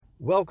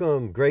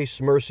Welcome, grace,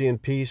 mercy,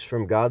 and peace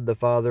from God the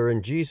Father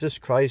and Jesus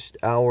Christ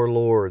our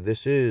Lord.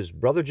 This is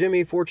Brother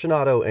Jimmy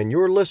Fortunato, and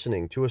you're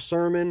listening to a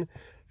sermon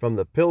from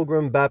the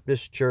Pilgrim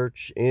Baptist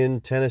Church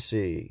in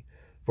Tennessee.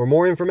 For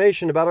more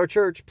information about our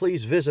church,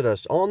 please visit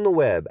us on the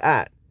web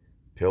at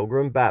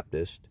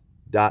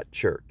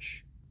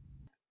pilgrimbaptist.church.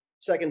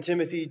 2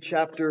 Timothy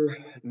chapter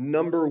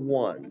number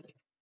 1.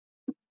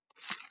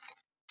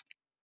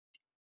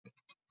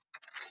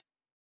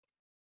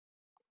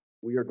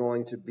 We are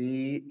going to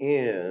be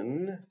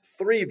in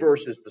 3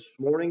 verses this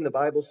morning. The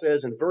Bible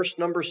says in verse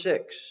number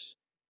 6,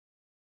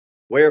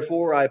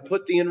 "Wherefore I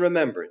put thee in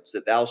remembrance,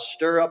 that thou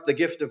stir up the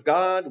gift of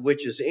God,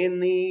 which is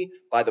in thee,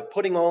 by the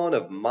putting on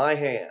of my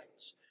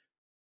hands."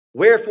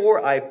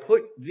 Wherefore I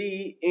put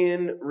thee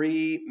in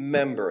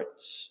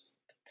remembrance.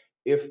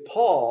 If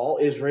Paul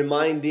is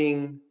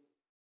reminding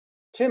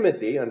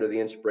Timothy under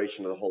the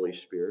inspiration of the Holy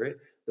Spirit,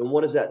 then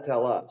what does that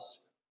tell us?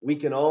 We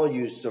can all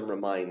use some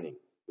reminding.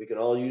 We can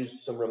all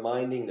use some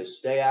reminding to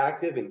stay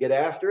active and get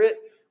after it.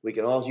 We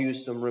can all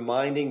use some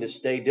reminding to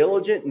stay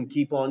diligent and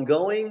keep on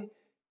going.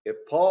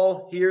 If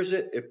Paul hears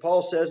it, if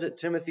Paul says it,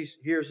 Timothy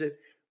hears it,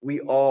 we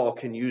all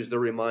can use the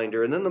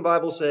reminder. And then the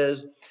Bible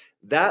says,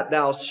 that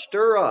thou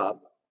stir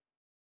up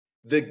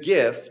the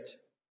gift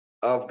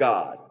of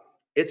God.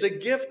 It's a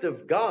gift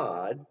of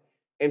God,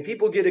 and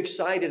people get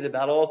excited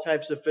about all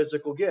types of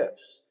physical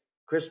gifts.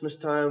 Christmas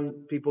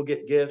time, people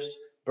get gifts.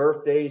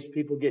 Birthdays,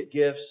 people get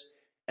gifts.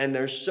 And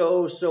they're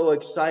so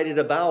excited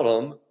about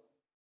them.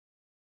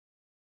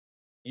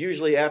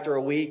 Usually after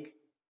a week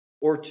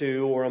or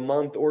two or a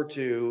month or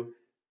two,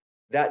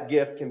 that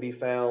gift can be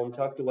found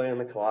tucked away in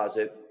the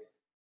closet.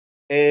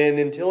 And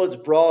until it's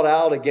brought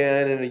out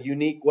again in a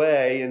unique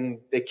way and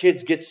the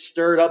kids get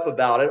stirred up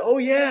about it, oh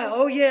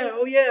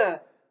yeah,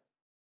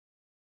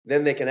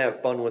 then they can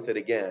have fun with it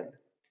again.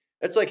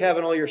 It's like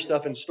having all your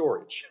stuff in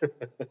storage.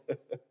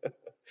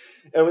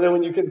 And then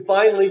when you can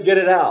finally get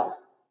it out,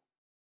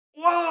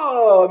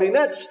 whoa, I mean,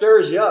 that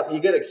stirs you up. You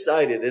get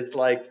excited. It's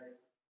like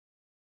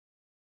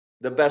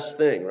the best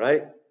thing,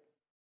 right?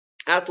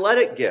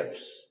 Athletic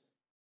gifts,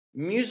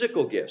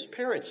 musical gifts.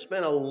 Parents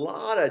spend a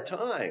lot of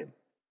time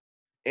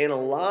and a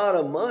lot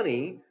of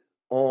money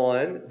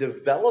on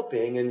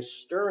developing and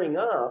stirring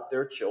up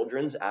their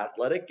children's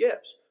athletic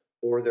gifts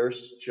or their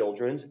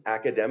children's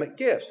academic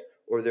gifts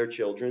or their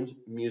children's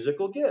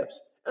musical gifts.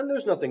 And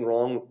there's nothing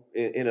wrong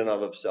in and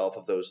of itself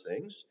of those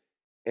things.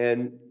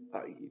 And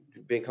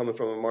being coming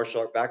from a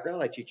martial art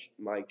background, I teach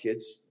my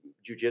kids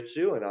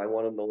jiu-jitsu, and I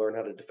want them to learn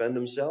how to defend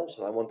themselves,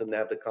 and I want them to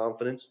have the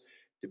confidence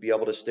to be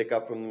able to stick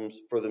up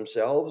for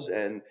themselves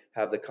and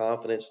have the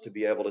confidence to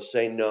be able to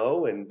say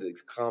no, and the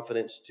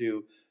confidence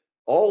to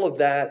all of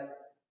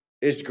that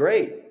is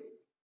great.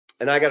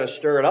 And I got to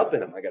stir it up in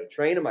them. I got to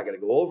train them. I got to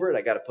go over it.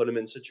 I got to put them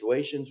in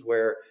situations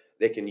where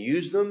they can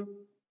use them.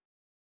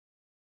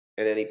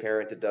 And any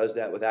parent that does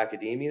that with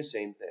academia,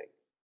 same thing.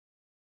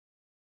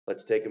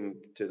 Let's take them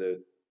to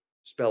the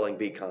spelling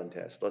bee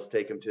contest. Let's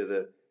take them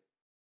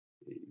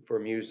for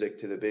music,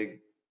 to the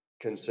big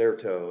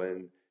concerto.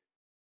 And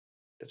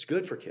that's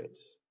good for kids.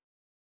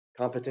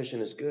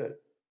 Competition is good.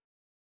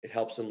 It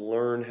helps them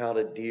learn how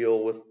to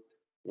deal with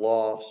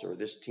loss, or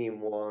this team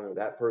won, or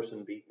that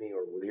person beat me,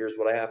 or here's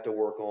what I have to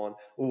work on.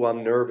 Ooh,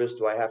 I'm nervous.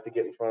 Do I have to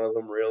get in front of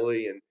them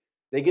really? And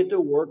they get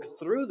to work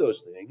through those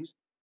things.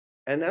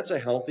 And that's a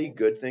healthy,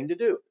 good thing to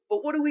do.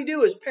 But what do we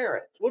do as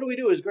parents? What do we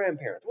do as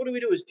grandparents? What do we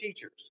do as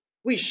teachers?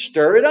 We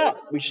stir it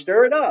up. We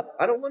stir it up.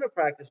 I don't want to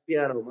practice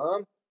piano,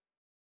 Mom.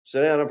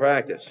 Sit down and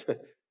practice,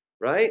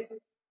 right?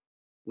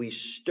 We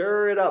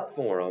stir it up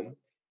for them.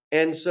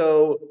 And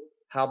so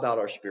how about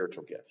our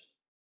spiritual gifts?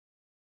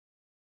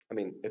 I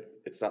mean,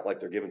 it's not like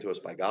they're given to us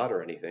by God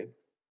or anything.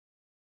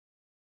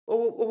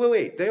 Oh,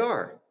 wait, they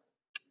are.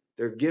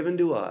 They're given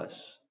to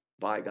us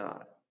by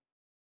God.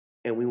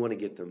 And we want to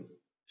get them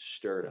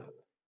stirred up.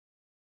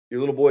 Your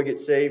little boy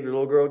gets saved, your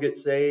little girl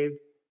gets saved.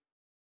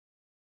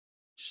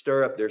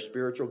 Stir up their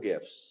spiritual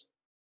gifts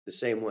the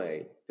same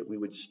way that we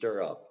would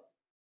stir up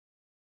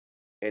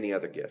any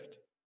other gift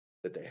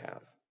that they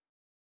have.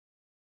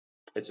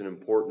 It's an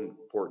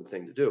important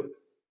thing to do.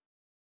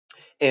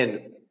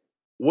 And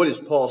what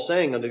is Paul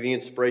saying under the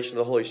inspiration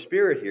of the Holy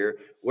Spirit here?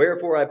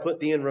 Wherefore I put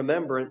thee in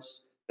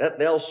remembrance, that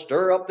they'll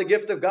stir up the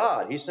gift of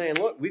God. He's saying,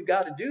 look, we've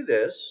got to do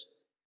this.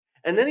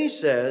 And then he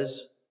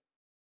says,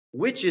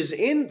 which is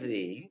in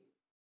thee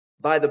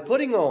by the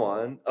putting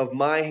on of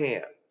my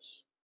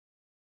hands.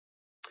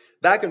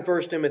 Back in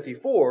 1 Timothy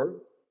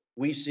 4,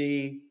 we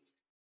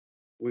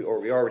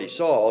already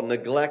saw,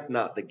 neglect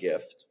not the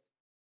gift.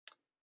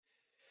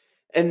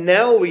 And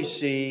now we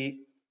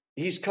see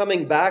he's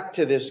coming back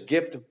to this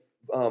gift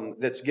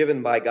that's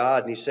given by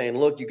God, and he's saying,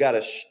 look, you got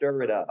to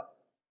stir it up.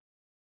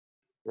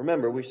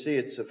 Remember, we see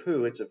it's of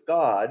who? It's of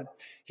God.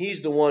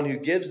 He's the one who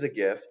gives the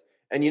gift.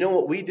 And you know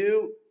what we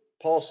do?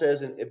 Paul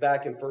says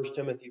back in 1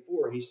 Timothy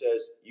 4, he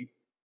says,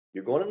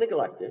 you're going to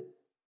neglect it.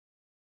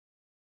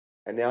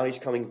 And now he's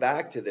coming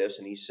back to this,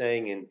 and he's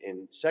saying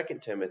in 2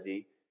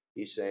 Timothy,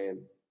 he's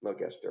saying,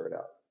 look, I stir it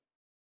up.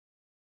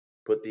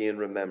 Put thee in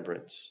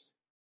remembrance.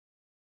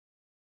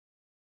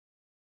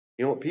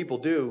 You know what people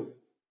do?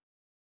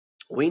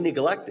 We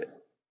neglect it.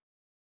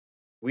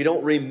 We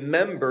don't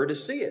remember to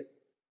see it.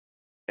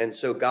 And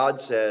so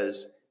God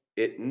says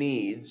it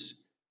needs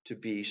to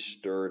be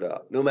stirred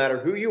up. No matter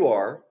who you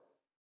are,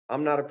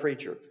 I'm not a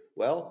preacher.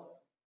 Well,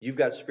 you've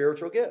got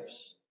spiritual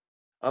gifts.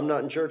 I'm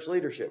not in church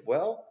leadership.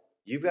 Well,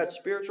 you've got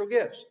spiritual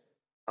gifts.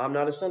 I'm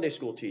not a Sunday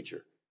school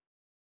teacher.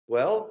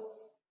 Well,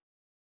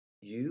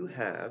 you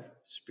have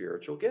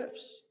spiritual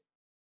gifts.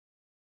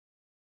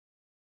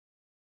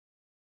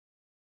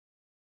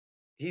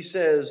 He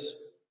says,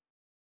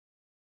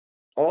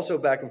 also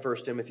back in 1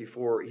 Timothy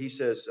 4, he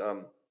says,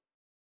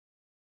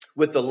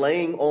 with the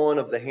laying on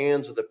of the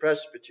hands of the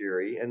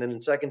presbytery. And then in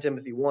 2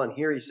 Timothy 1,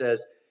 here he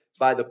says,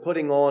 by the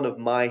putting on of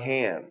my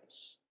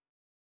hands.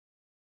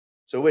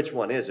 So which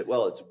one is it?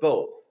 Well, it's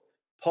both.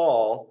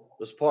 Paul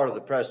was part of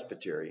the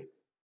presbytery.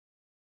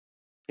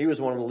 He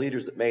was one of the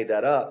leaders that made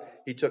that up.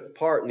 He took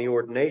part in the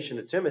ordination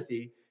of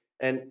Timothy.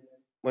 And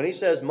when he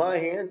says my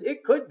hands,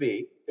 it could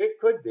be. It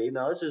could be.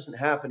 Now, this isn't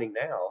happening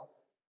now,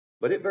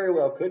 but it very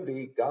well could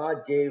be.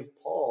 God gave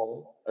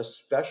Paul a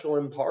special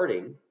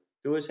imparting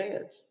to his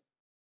hands.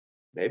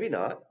 Maybe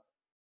not,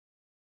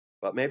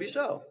 but maybe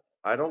so.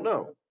 I don't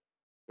know.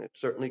 It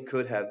certainly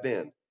could have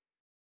been.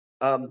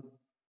 Now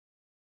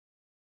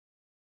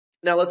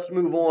let's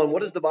move on.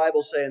 What does the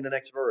Bible say in the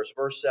next verse?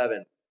 Verse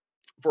 7.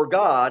 For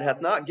God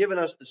hath not given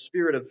us the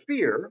spirit of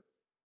fear,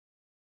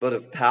 but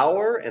of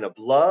power and of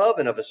love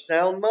and of a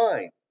sound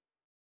mind.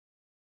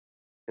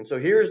 And so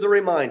here's the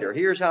reminder.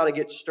 Here's how to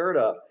get stirred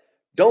up.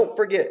 Don't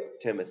forget,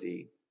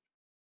 Timothy,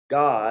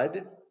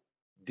 God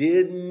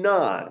did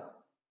not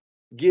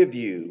give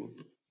you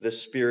the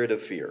spirit of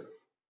fear.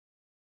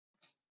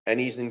 And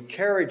he's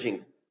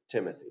encouraging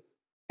Timothy.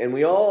 And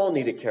we all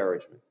need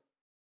encouragement.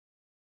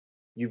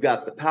 You've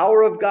got the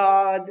power of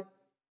God,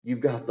 you've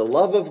got the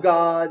love of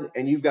God,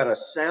 and you've got a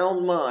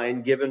sound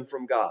mind given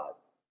from God.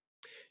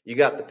 You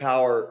got the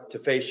power to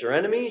face your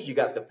enemies. You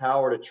got the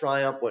power to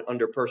triumph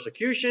under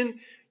persecution.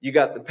 You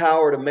got the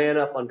power to man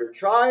up under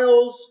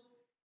trials.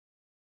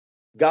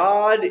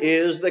 God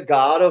is the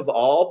God of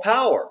all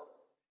power.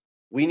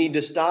 We need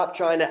to stop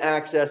trying to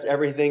access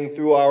everything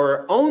through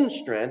our own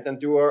strength and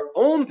through our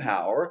own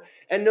power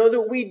and know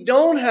that we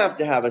don't have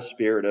to have a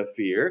spirit of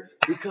fear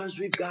because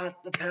we've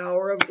got the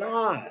power of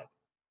God.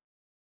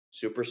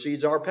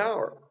 Supersedes our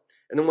power.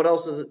 And then what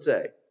else does it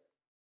say?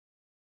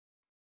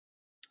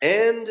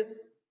 And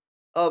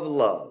of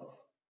love.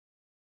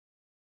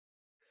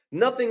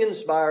 Nothing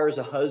inspires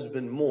a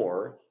husband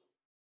more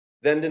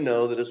than to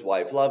know that his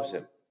wife loves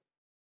him.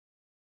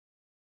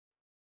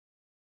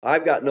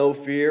 I've got no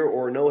fear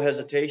or no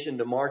hesitation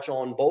to march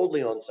on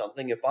boldly on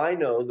something if I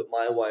know that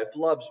my wife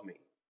loves me.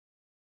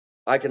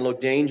 I can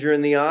look danger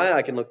in the eye.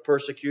 I can look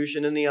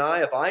persecution in the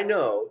eye if I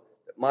know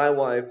that my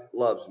wife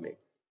loves me.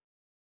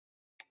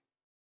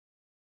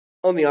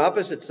 On the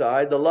opposite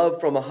side, the love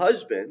from a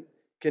husband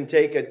can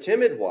take a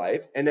timid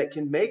wife and it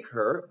can make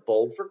her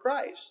bold for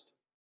Christ.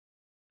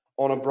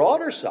 On a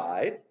broader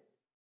side,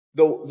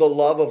 the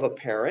love of a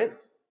parent,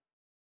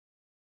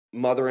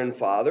 mother and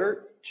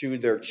father, to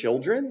their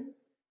children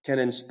can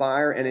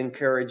inspire and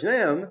encourage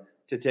them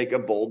to take a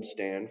bold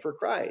stand for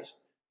Christ.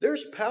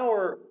 There's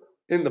power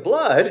in the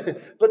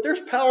blood, but there's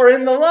power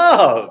in the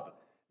love.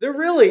 There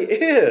really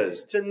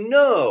is. To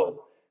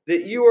know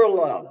that you are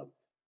loved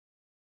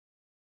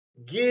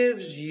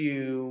gives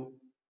you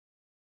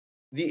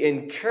the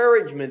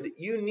encouragement that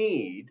you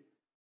need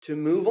to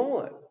move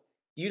on.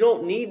 You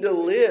don't need to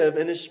live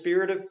in a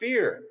spirit of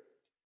fear.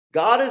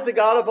 God is the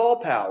God of all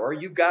power.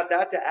 You've got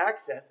that to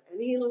access,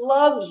 and he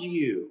loves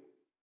you.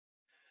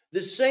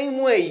 The same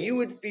way you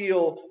would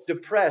feel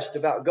depressed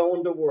about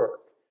going to work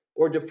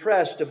or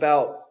depressed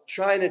about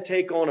trying to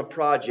take on a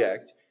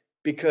project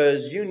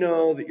because you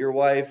know that your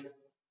wife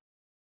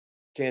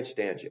can't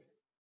stand you.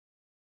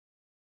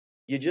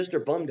 You just are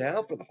bummed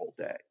out for the whole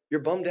day.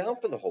 You're bummed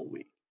out for the whole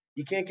week.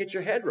 You can't get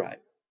your head right.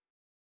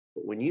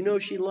 But when you know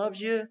she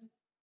loves you,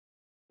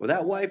 well,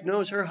 that wife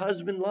knows her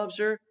husband loves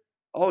her.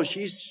 Oh,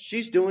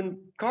 she's doing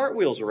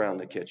cartwheels around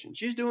the kitchen.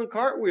 She's doing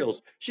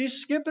cartwheels.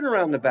 She's skipping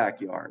around the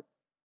backyard.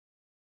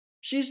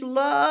 She's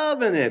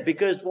loving it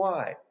because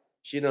why?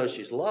 She knows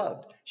she's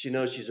loved. She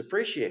knows she's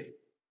appreciated.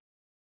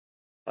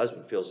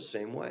 Husband feels the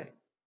same way.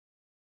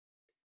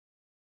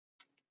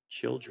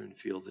 Children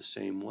feel the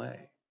same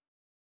way.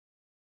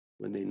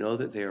 When they know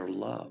that they are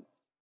loved,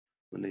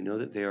 when they know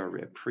that they are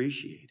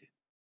appreciated,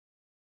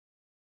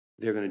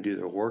 they're going to do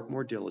their work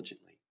more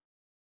diligently.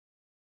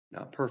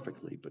 Not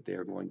perfectly, but they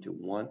are going to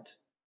want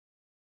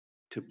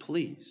to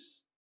please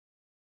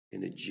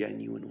in a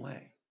genuine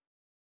way.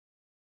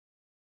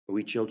 Are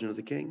we children of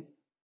the King?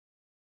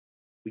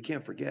 We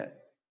can't forget.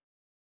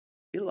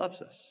 He loves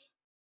us.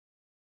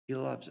 He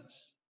loves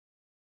us.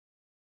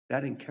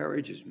 That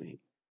encourages me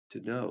to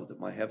know that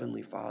my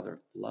Heavenly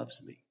Father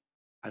loves me.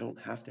 I don't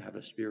have to have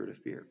a spirit of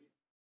fear.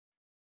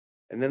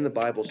 And then the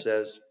Bible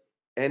says,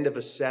 and of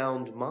a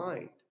sound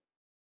mind.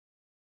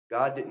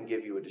 God didn't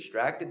give you a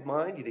distracted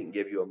mind. He didn't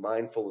give you a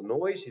mind full of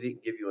noise. He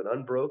didn't give you an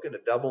unbroken, a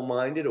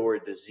double-minded, or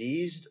a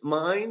diseased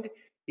mind.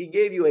 He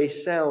gave you a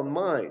sound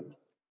mind.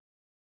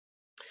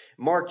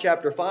 Mark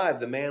chapter 5,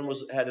 the man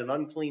had an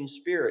unclean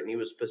spirit and he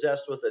was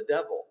possessed with a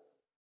devil.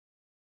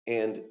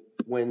 And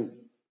when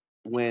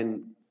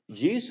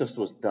Jesus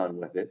was done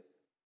with it,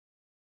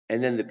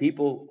 and then the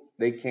people,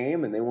 they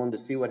came and they wanted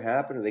to see what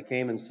happened, and they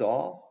came and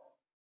saw,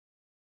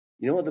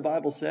 you know what the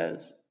Bible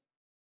says?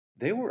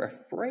 They were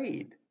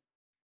afraid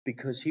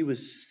because he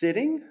was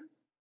sitting,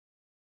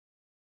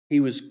 he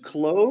was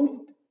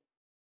clothed,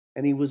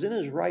 and he was in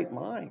his right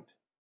mind.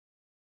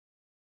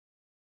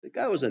 The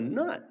guy was a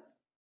nut,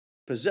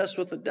 possessed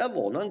with the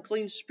devil, an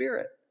unclean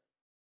spirit.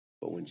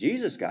 But when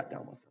Jesus got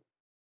done with him,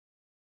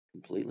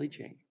 completely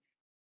changed.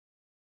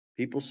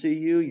 People see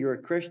you, you're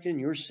a Christian,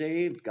 you're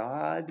saved.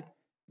 God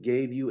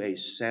gave you a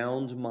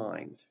sound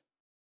mind.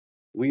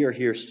 We are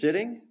here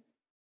sitting,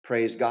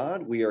 praise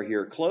God. We are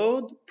here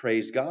clothed,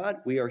 praise God.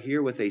 We are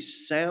here with a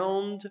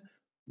sound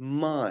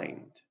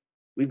mind.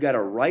 We've got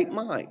a right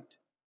mind.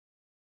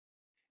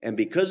 And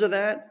because of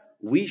that,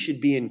 we should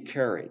be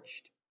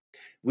encouraged.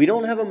 We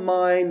don't have a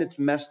mind that's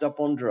messed up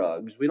on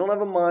drugs. We don't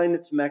have a mind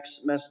that's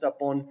messed up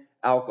on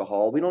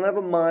alcohol. We don't have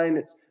a mind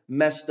that's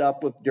messed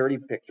up with dirty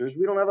pictures.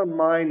 We don't have a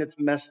mind that's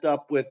messed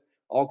up with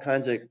all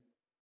kinds of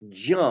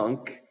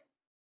junk.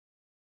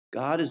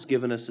 God has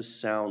given us a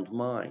sound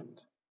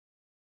mind.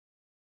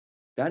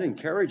 That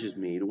encourages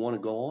me to want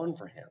to go on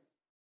for him.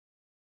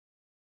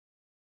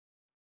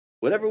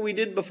 Whatever we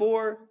did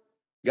before,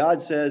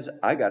 God says,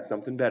 I got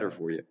something better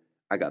for you.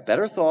 I got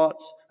better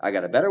thoughts. I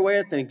got a better way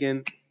of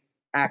thinking.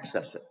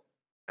 Access it.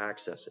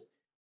 Access it.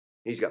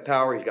 He's got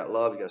power. He's got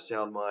love. He's got a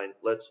sound mind.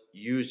 Let's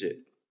use it.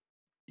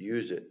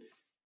 Use it.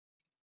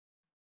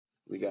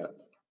 We got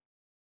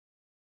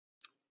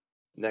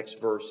next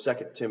verse,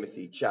 2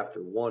 Timothy chapter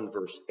 1,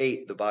 verse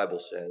 8, the Bible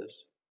says,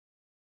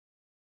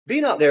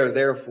 Be not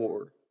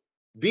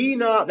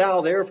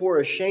thou therefore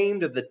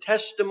ashamed of the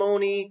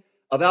testimony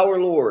of our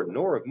Lord,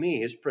 nor of me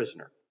his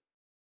prisoner.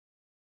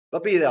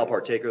 But be thou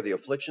partaker of the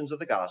afflictions of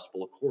the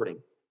gospel according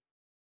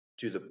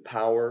to the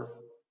power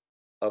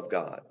of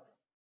God.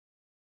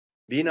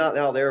 Be not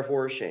thou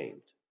therefore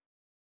ashamed.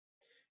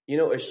 You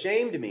know,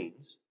 ashamed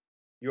means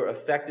you're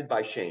affected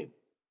by shame.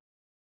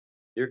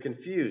 You're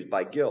confused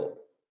by guilt.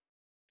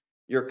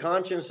 Your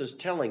conscience is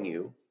telling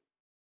you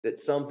that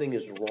something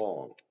is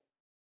wrong.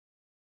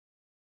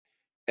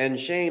 And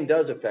shame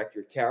does affect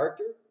your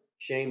character.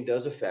 Shame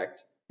does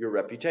affect your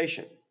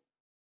reputation.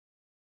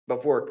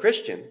 But for a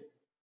Christian,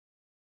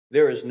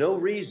 there is no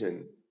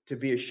reason to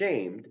be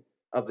ashamed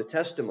of the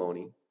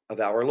testimony of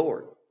our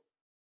Lord.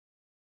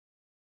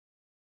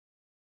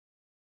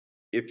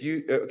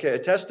 A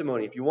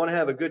testimony, if you want to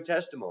have a good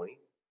testimony,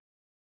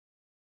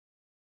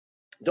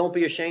 don't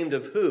be ashamed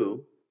of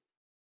who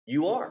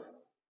you are.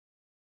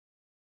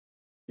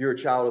 You're a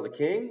child of the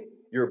King.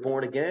 You're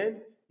born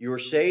again. You're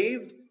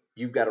saved.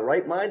 You've got a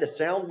right mind, a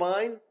sound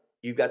mind.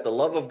 You've got the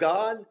love of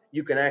God.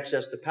 You can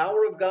access the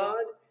power of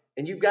God.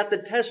 And you've got the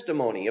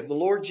testimony of the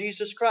Lord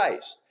Jesus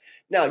Christ.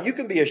 Now, you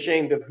can be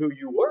ashamed of who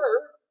you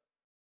were.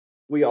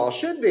 We all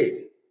should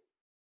be.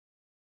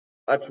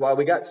 That's why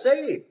we got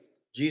saved.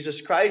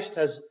 Jesus Christ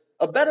has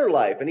a better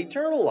life, an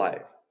eternal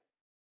life.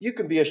 You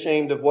can be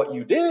ashamed of what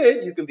you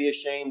did. You can be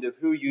ashamed of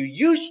who you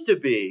used to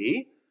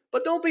be.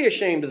 But don't be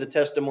ashamed of the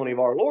testimony of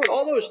our Lord.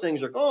 All those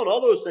things are gone.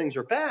 All those things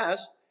are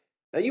past.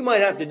 Now, you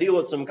might have to deal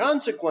with some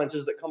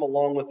consequences that come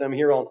along with them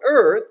here on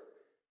earth.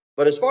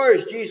 But as far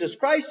as Jesus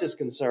Christ is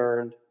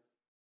concerned,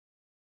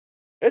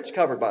 it's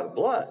covered by the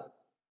blood.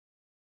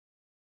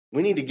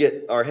 We need to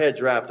get our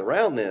heads wrapped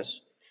around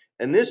this.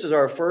 And this is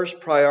our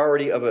first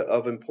priority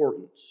of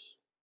importance.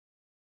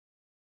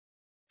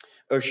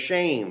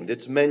 Ashamed.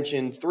 It's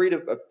mentioned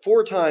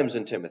 4 times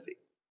in Timothy.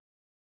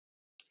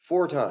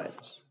 4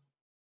 times.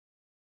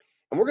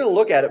 And we're going to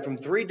look at it from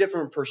 3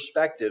 different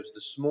perspectives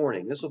this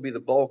morning. This will be the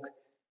bulk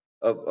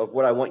of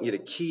what I want you to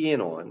key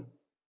in on.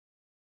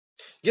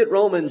 Get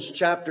Romans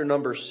chapter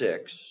number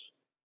 6.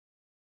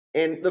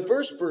 And the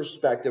first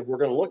perspective we're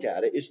going to look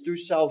at it is through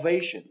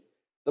salvation.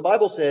 The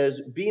Bible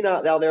says, Be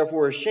not thou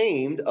therefore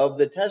ashamed of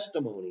the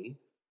testimony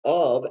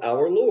of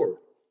our Lord.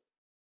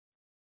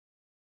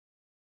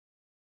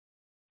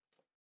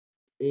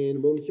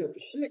 In Romans chapter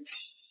 6,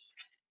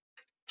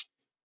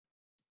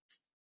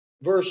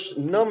 verse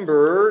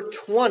number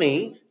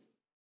 20,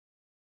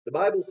 the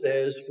Bible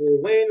says,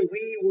 For when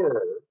we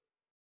were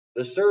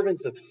the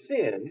servants of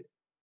sin,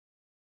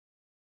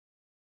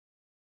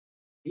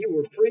 ye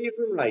were free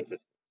from righteousness.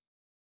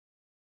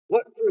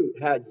 What fruit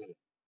had ye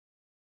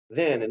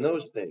then in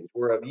those things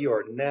whereof ye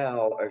are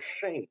now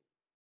ashamed?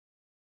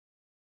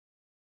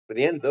 For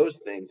the end of those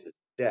things is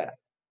death.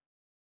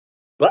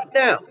 But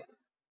now,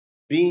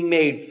 being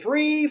made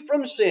free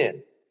from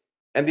sin,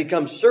 and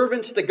become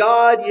servants to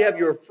God, ye have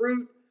your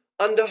fruit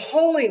unto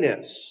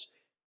holiness,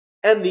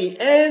 and the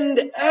end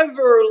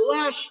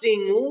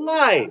everlasting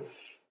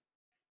life.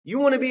 You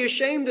want to be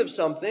ashamed of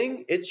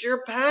something, it's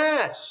your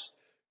past.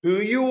 Who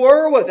you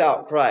were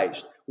without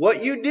Christ.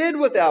 What you did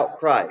without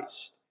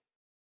Christ.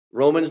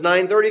 Romans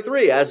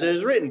 9:33, as it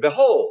is written,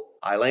 Behold,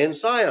 I lay in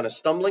Sion a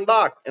stumbling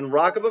block and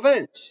rock of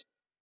offense,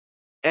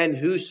 And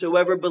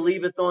whosoever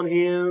believeth on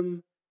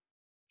him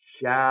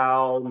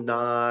shall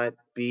not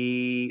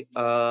be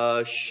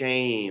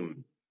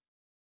ashamed.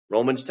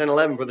 Romans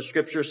 10:11, for the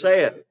scripture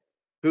saith,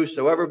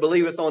 whosoever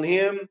believeth on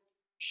him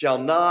shall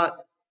not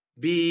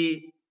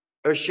be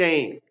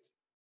ashamed.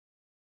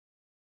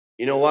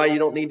 You know why you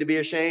don't need to be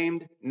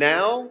ashamed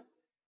now?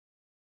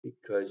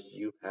 Because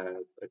you have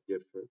a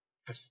different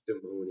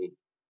testimony.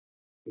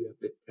 You have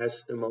the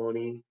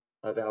testimony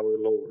of our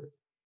Lord.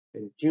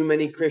 And too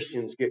many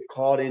Christians get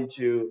caught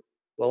into,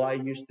 well,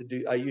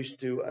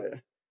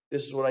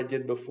 this is what I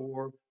did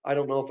before. I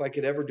don't know if I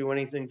could ever do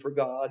anything for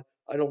God.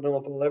 I don't know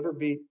if I'll ever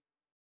be.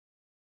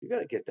 You got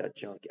to get that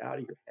junk out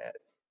of your head.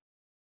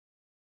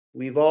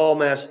 We've all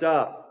messed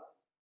up.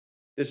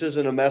 This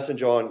isn't a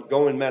message on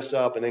go and mess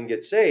up and then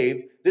get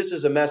saved. This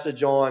is a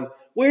message on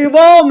we've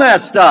all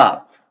messed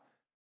up.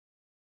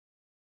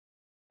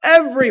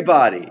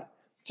 Everybody,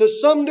 to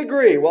some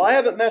degree. Well, I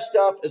haven't messed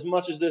up as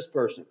much as this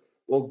person.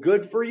 Well,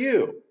 good for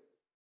you.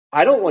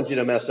 I don't want you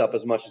to mess up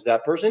as much as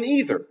that person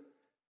either.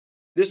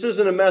 This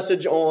isn't a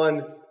message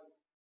on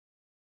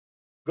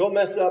go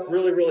mess up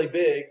really, really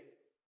big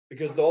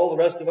because all the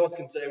rest of us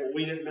can say, well,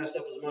 we didn't mess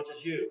up as much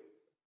as you.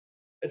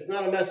 It's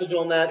not a message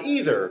on that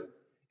either.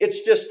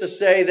 It's just to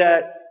say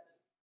that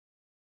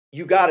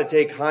you got to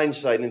take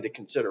hindsight into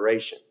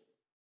consideration.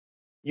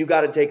 You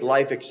got to take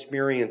life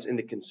experience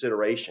into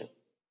consideration.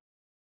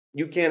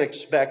 You can't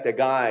expect a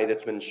guy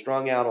that's been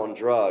strung out on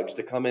drugs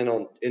to come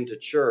into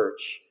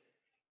church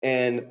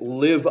and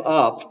live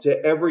up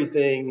to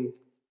everything,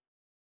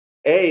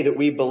 A, that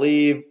we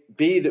believe,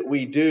 B, that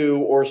we do,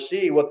 or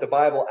C, what the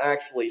Bible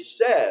actually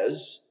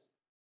says.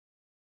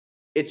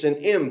 It's an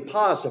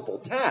impossible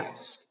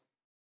task.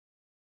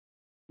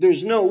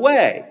 There's no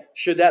way.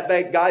 Should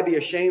that guy be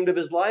ashamed of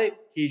his life?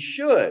 He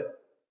should.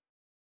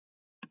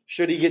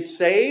 Should he get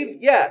saved?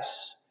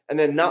 Yes. And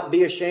then not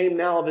be ashamed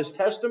now of his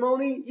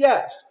testimony?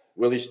 Yes.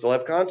 Will he still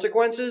have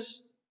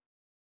consequences?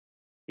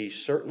 He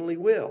certainly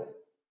will.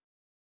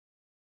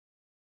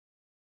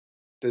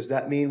 Does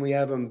that mean we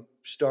have him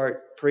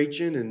start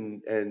preaching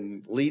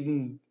and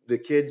leading the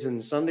kids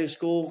in Sunday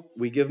school?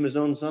 We give him his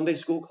own Sunday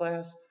school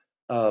class?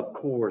 Of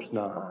course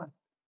not.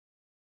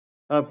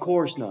 Of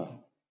course not.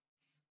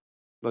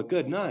 But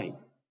good night.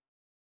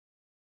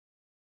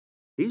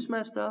 He's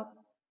messed up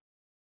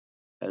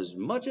as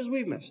much as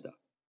we've messed up.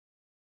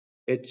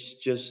 It's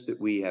just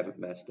that we haven't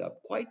messed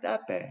up quite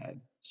that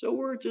bad, so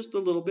we're just a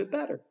little bit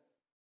better.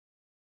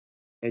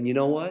 And you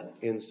know what?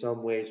 In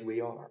some ways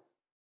we are.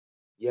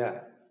 Yeah,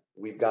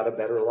 we've got a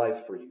better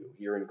life for you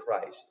here in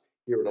Christ,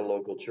 here at a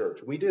local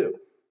church. We do.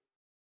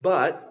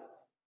 But,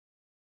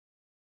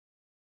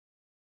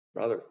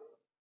 brother,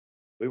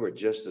 we were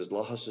just as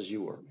lost as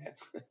you were,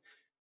 man.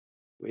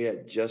 We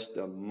had just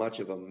as much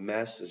of a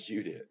mess as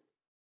you did.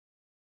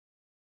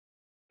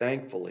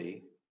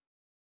 Thankfully,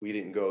 we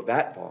didn't go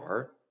that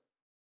far.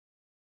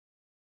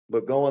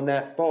 But going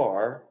that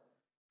far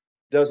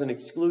doesn't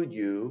exclude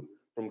you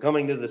from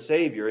coming to the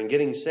Savior and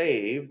getting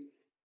saved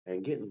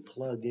and getting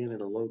plugged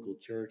in a local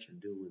church and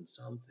doing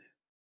something.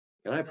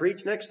 Can I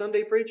preach next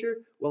Sunday, preacher?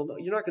 Well, no,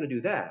 you're not going to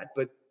do that,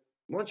 but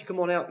why don't you come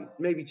on out and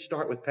maybe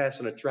start with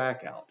passing a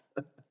track out?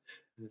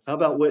 How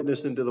about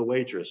witnessing to the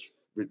waitress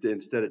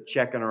instead of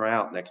checking her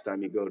out next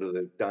time you go to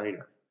the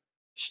diner?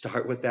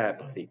 Start with that,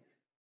 buddy.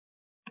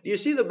 Do you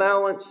see the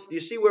balance? Do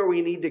you see where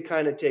we need to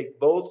kind of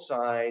take both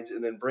sides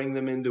and then bring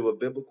them into a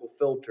biblical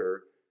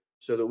filter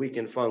so that we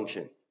can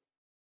function?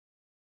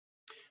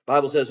 The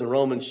Bible says in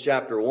Romans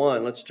chapter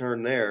 1, let's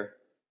turn there.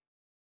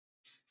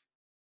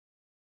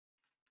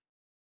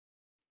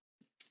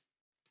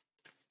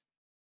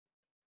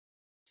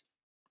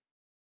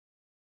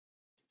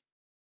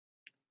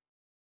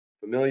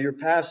 Familiar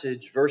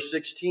passage, verse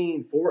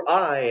 16, for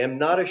I am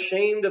not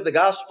ashamed of the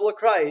gospel of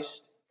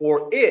Christ,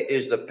 for it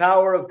is the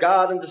power of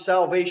God unto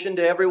salvation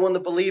to everyone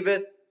that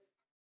believeth,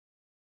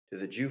 to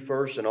the Jew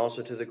first and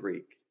also to the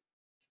Greek.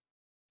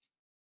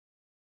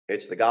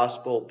 It's the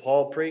gospel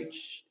Paul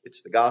preached.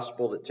 It's the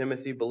gospel that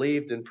Timothy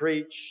believed and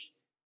preached.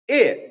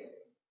 It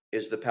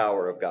is the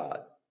power of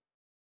God.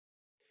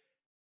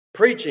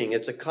 Preaching,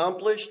 it's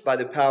accomplished by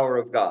the power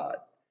of God.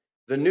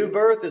 The new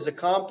birth is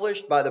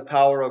accomplished by the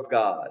power of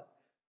God.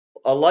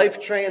 A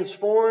life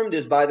transformed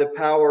is by the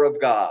power of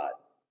God.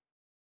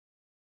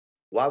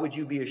 Why would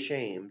you be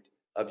ashamed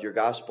of your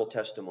gospel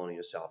testimony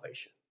of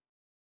salvation?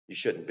 You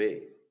shouldn't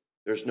be.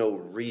 There's no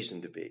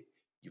reason to be.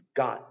 You've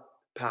got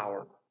the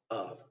power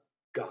of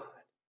God.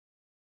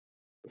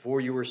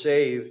 Before you were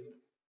saved,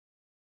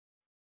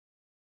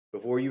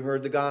 before you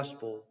heard the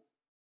gospel,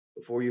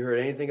 before you heard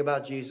anything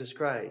about Jesus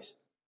Christ,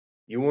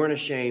 you weren't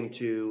ashamed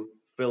to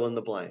fill in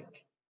the blank.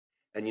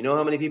 And you know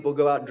how many people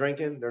go out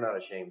drinking? They're not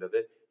ashamed of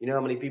it. You know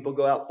how many people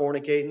go out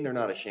fornicating? They're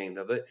not ashamed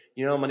of it.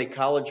 You know how many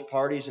college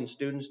parties and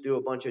students do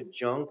a bunch of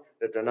junk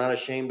that they're not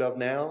ashamed of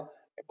now?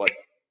 But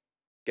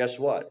guess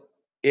what?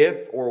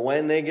 If or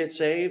when they get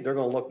saved, they're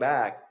going to look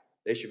back.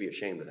 They should be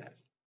ashamed of that.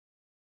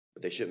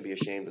 But they shouldn't be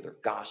ashamed of their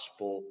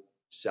gospel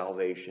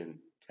salvation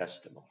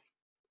testimony.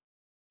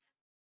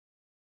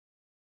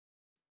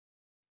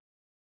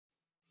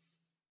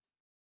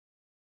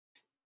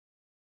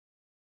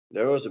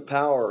 There was a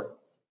power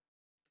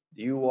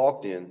you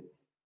walked in.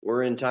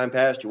 Where in time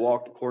past you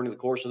walked according to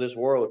the course of this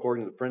world,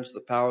 according to the prince of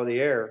the power of the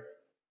air.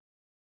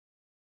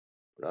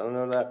 But I don't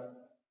know that.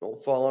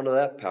 Don't fall under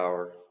that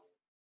power.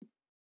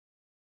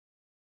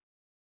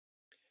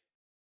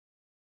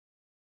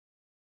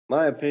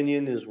 My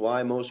opinion is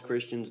why most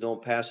Christians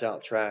don't pass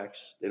out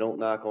tracts. They don't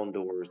knock on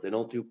doors. They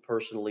don't do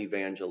personal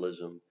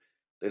evangelism.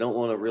 They don't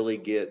want to really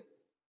get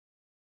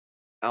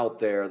out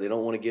there. They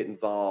don't want to get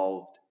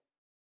involved.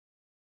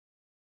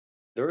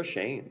 They're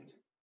ashamed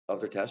of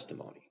their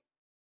testimony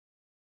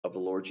of the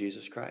Lord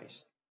Jesus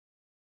Christ.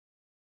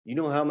 You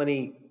know how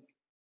many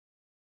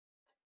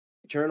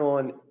turn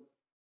on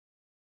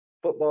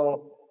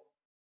football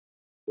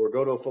or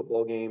go to a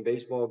football game,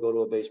 baseball, go to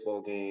a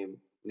baseball game,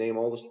 name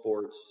all the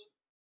sports,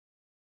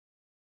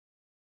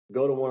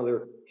 go to one of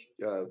their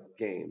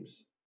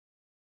games.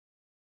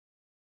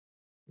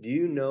 Do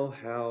you know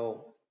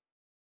how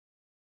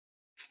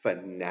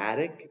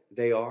fanatic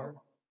they are?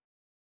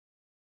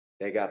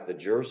 They got the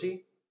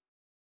jersey,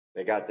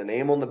 they got the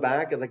name on the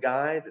back of the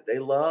guy that they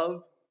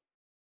love,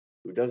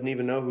 who doesn't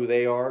even know who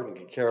they are and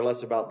can care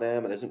less about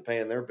them and isn't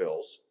paying their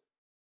bills.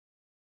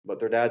 But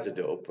their dad's a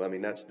dope. I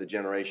mean, that's the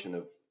generation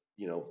of,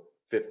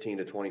 15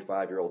 to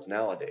 25-year-olds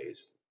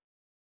nowadays.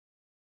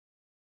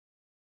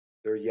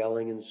 They're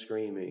yelling and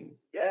screaming,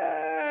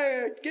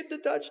 yeah, get the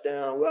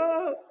touchdown.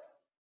 Whoa.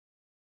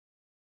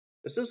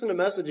 This isn't a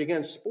message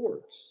against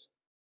sports.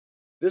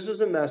 This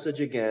is a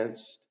message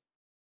against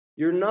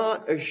you're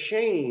not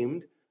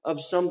ashamed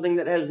of something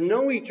that has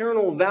no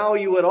eternal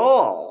value at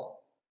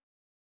all.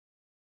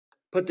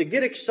 But to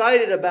get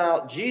excited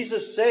about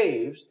Jesus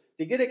saves,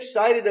 to get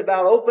excited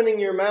about opening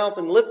your mouth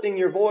and lifting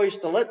your voice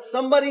to let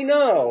somebody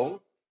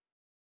know,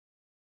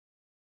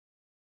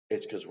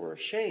 it's because we're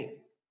ashamed.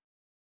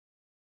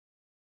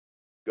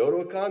 Go to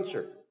a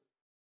concert.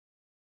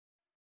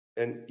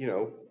 And,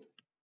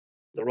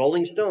 the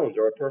Rolling Stones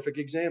are a perfect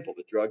example.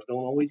 The drugs don't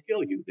always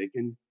kill you. They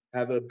can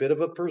have a bit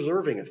of a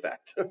preserving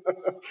effect.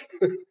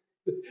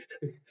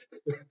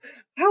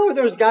 How are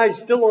those guys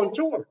still on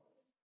tour?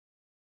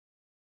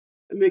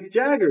 And Mick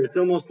Jagger, it's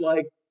almost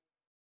like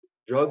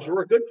drugs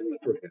were a good thing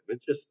for him.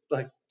 It just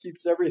like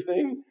keeps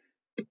everything.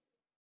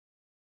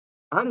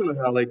 I don't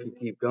know how they can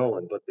keep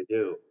going, but they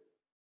do.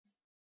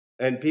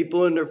 And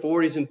people in their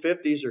 40s and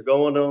 50s are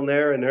going on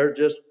there and they're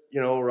just,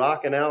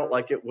 rocking out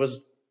like it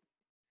was.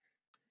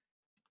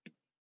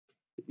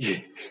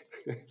 The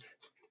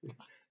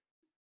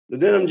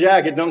denim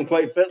jacket don't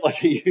quite fit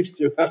like it used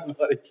to,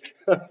 buddy.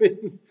 I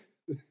mean,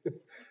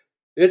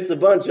 it's a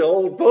bunch of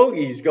old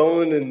fogies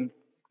going, and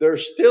they're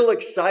still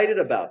excited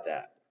about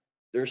that.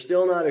 They're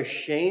still not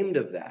ashamed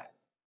of that.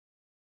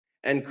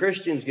 And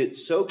Christians get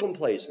so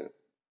complacent.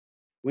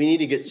 We need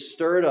to get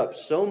stirred up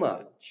so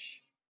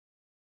much.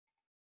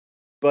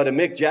 But a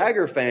Mick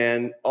Jagger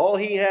fan, all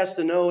he has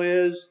to know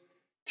is,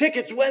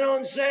 tickets went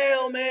on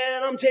sale,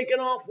 man. I'm taking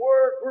off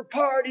work. We're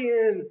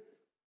partying.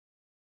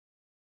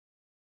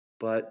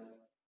 But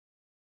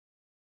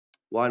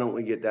why don't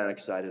we get that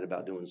excited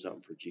about doing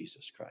something for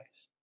Jesus Christ?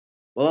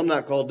 Well, I'm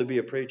not called to be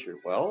a preacher.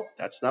 Well,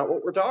 that's not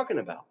what we're talking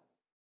about.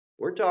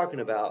 We're talking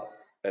about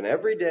an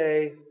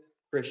everyday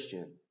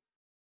Christian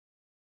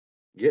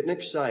getting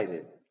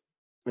excited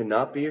and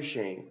not be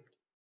ashamed.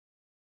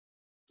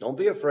 Don't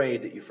be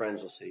afraid that your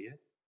friends will see you.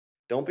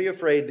 Don't be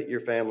afraid that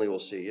your family will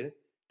see you.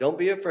 Don't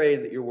be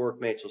afraid that your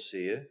workmates will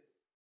see you.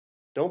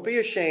 Don't be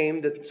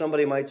ashamed that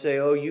somebody might say,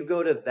 oh, you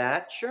go to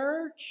that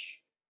church?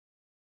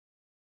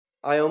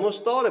 I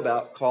almost thought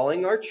about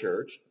calling our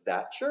church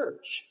that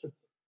church.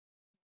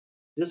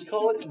 Just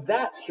call it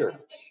that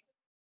church.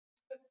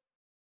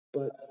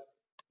 But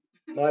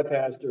my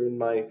pastor and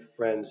my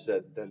friends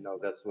said, no,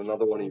 that's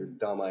another one of your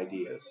dumb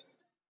ideas.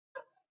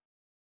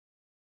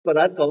 But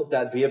I thought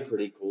that'd be a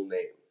pretty cool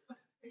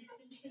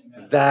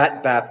name.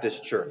 That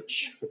Baptist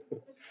Church.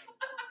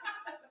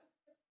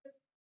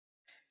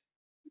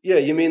 Yeah,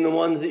 you mean the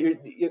ones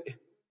that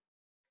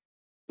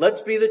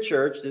let's be the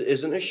church that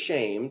isn't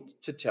ashamed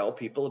to tell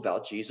people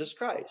about Jesus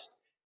Christ.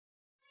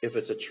 If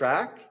it's a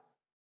track,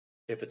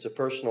 if it's a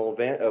personal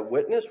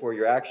witness where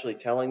you're actually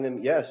telling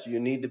them, yes, you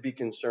need to be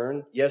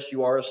concerned. Yes,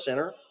 you are a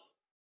sinner.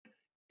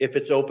 If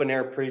it's open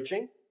air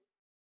preaching,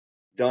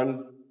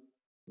 done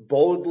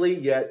boldly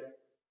yet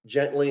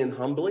gently and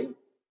humbly,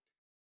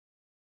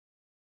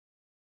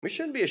 we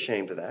shouldn't be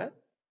ashamed of that.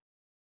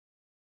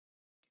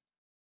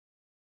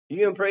 You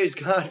going to praise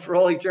God for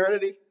all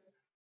eternity?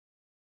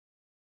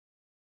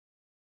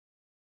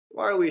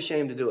 Why are we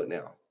ashamed to do it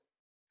now?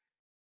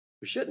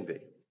 We shouldn't be.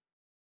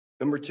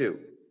 Number 2,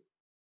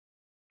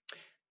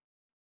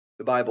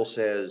 the Bible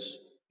says,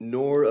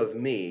 nor of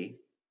me,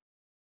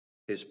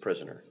 his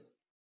prisoner.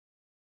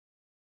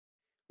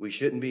 We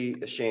shouldn't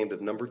be ashamed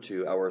of number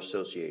 2, our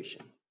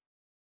association.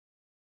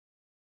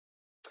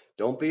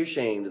 Don't be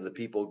ashamed of the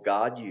people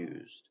God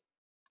used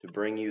to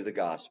bring you the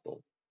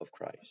gospel of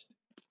Christ.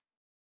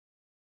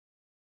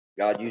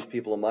 God used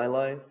people in my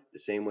life the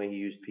same way he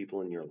used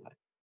people in your life.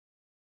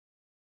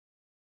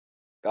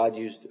 God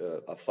used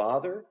a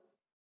father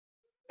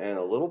and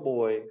a little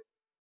boy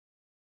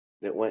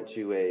that went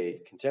to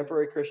a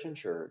contemporary Christian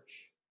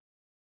church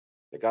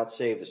that got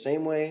saved the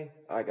same way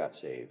I got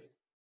saved,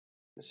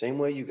 the same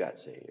way you got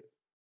saved.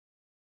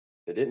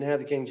 They didn't have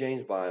the King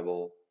James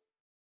Bible.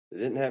 They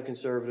didn't have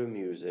conservative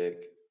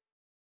music.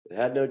 They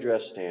had no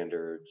dress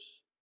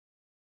standards.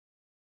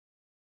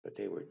 But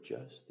they were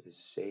just as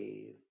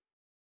saved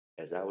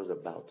as I was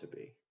about to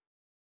be.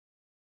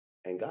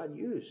 And God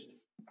used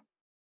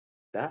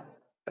that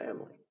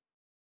family.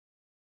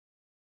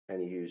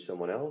 And he used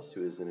someone else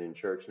who isn't in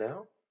church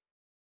now.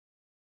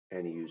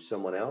 And he used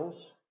someone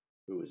else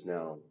who is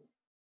now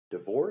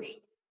divorced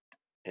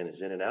and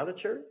is in and out of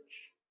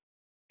church.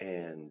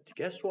 And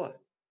guess what?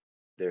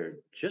 They're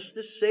just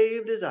as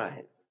saved as I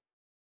am.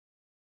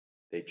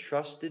 They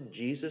trusted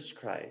Jesus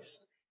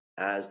Christ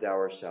as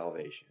our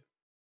salvation.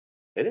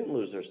 They didn't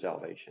lose their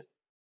salvation.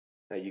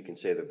 Now, you can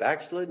say they're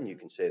backslidden. You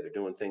can say they're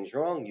doing things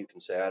wrong. You can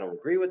say, I don't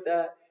agree with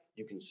that.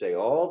 You can say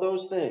all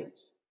those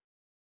things.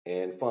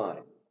 And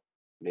fine.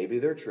 Maybe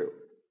they're true.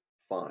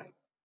 Fine.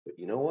 But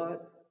you know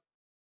what?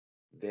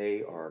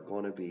 They are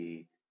going to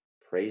be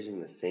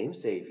praising the same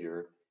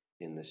Savior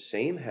in the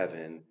same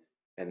heaven,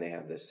 and they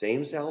have the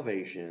same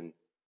salvation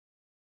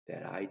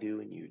that I do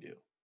and you do.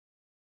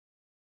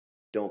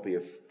 Don't be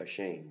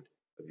ashamed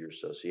of your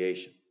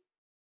association.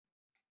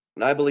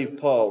 And I believe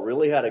Paul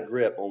really had a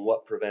grip on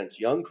what prevents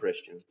young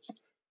Christians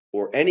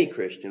or any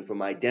Christian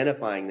from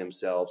identifying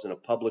themselves in a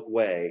public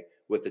way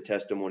with the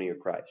testimony of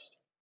Christ.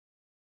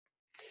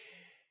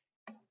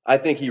 I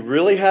think he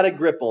really had a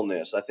grip on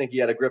this. I think he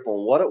had a grip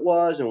on what it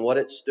was and what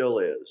it still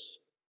is.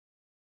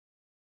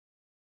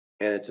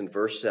 And it's in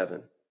verse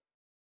 7.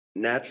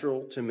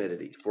 Natural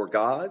timidity. For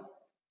God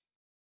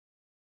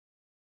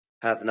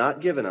hath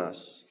not given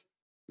us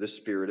the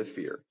spirit of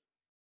fear,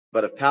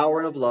 but of power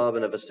and of love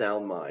and of a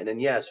sound mind.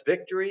 And yes,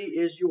 victory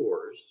is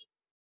yours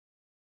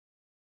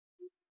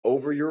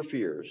over your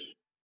fears.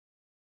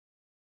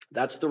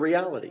 That's the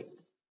reality.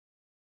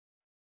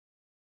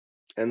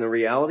 And the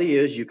reality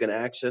is you can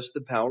access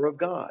the power of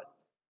God.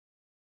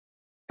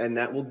 And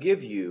that will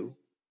give you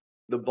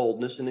the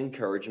boldness and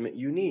encouragement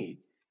you need,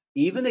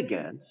 even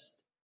against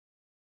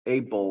a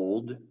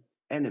bold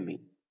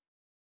enemy.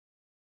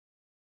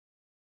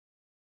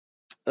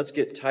 Let's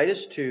get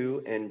Titus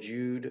 2 and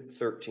Jude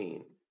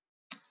 13.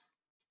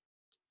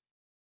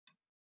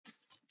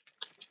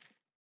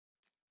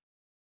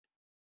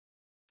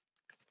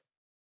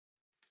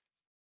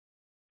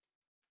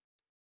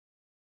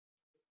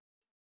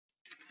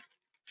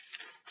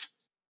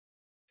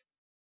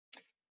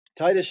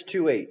 Titus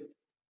 2:8.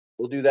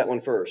 We'll do that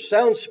one first.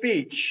 Sound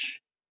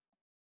speech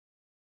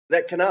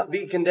that cannot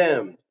be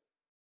condemned,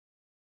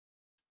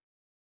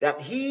 that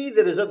he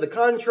that is of the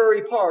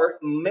contrary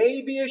part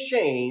may be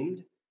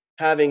ashamed,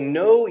 having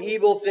no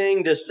evil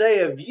thing to say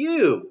of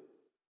you.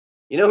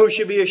 You know who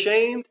should be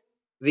ashamed?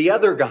 The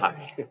other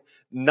guy,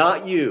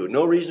 not you.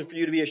 No reason for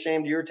you to be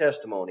ashamed of your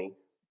testimony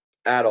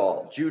at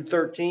all. Jude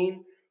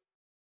 13,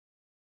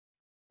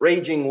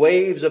 raging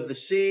waves of the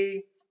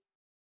sea,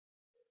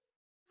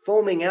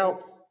 foaming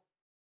out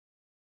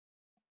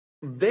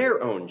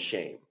their own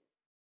shame.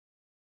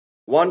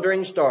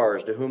 Wandering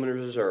stars to whom it is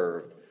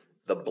reserved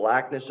the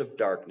blackness of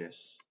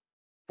darkness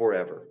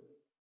forever.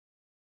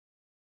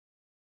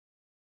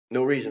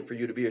 No reason for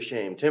you to be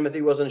ashamed.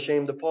 Timothy wasn't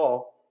ashamed of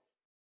Paul.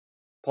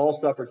 Paul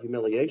suffered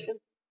humiliation.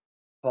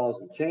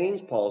 Paul's in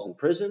chains. Paul's in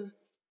prison.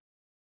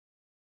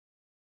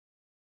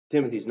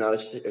 Timothy's not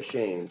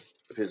ashamed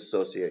of his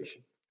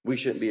association. We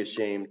shouldn't be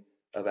ashamed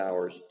of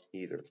ours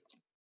either.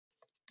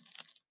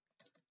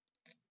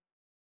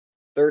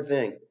 Third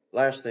thing,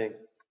 last thing,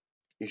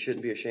 you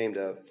shouldn't be ashamed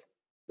of.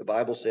 The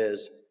Bible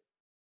says,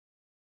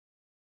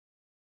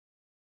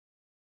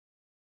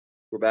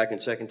 we're back in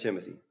 2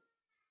 Timothy,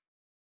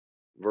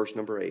 verse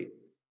number 8.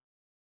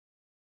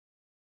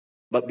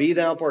 But be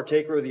thou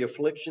partaker of the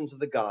afflictions of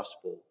the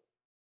gospel,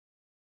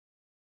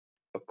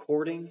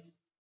 according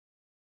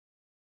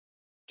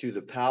to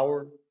the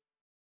power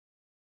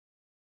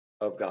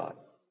of God.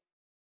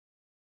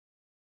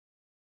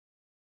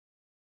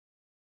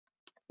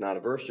 Not a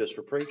verse just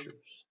for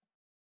preachers.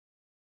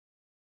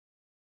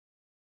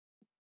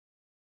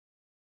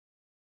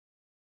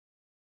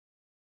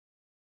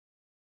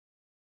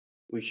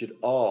 We should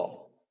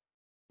all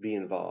be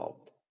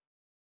involved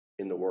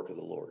in the work of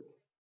the Lord.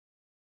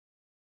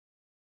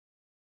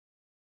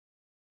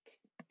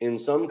 In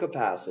some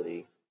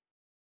capacity,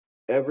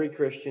 every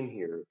Christian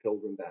here at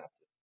Pilgrim Baptist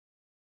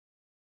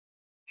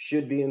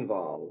should be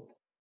involved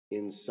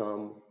in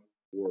some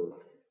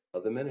work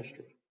of the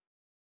ministry.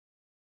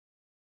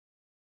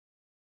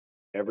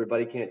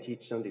 Everybody can't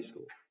teach Sunday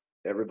school.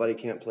 Everybody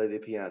can't play the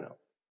piano.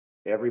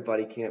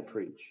 Everybody can't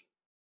preach.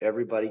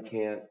 Everybody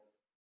can't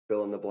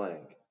fill in the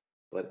blank.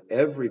 But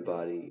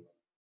everybody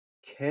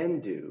can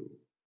do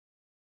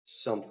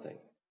something.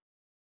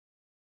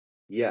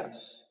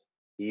 Yes,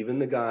 even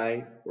the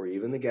guy or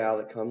even the gal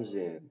that comes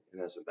in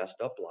and has a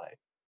messed up life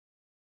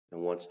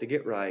and wants to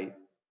get right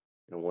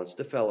and wants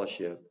to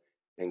fellowship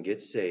and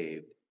get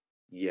saved,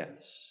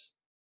 yes,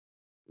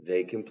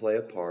 they can play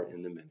a part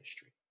in the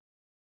ministry.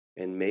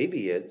 And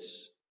maybe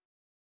it's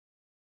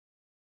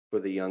for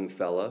the young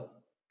fella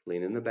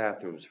cleaning the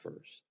bathrooms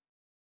first,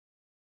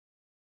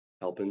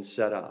 helping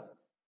set up,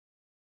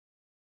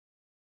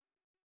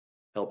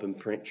 helping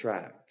print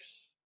tracts.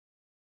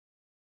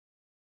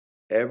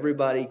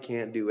 Everybody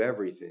can't do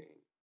everything,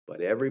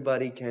 but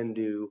everybody can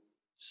do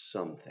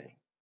something.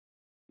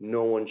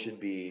 No one should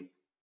be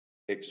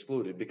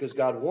excluded because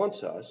God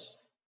wants us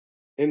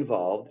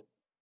involved.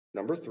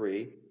 Number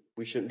 3,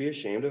 we shouldn't be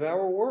ashamed of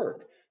our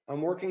work.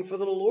 I'm working for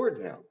the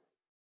Lord now.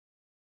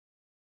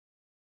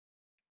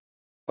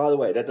 By the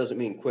way, that doesn't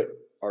mean quit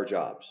our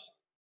jobs.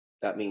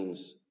 That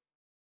means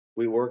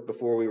we worked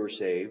before we were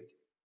saved,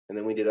 and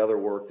then we did other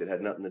work that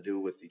had nothing to do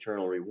with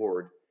eternal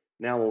reward.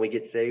 Now, when we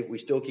get saved, we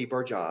still keep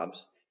our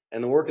jobs.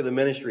 And the work of the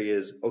ministry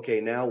is,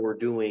 okay, now we're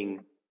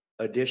doing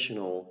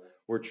additional.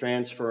 We're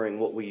transferring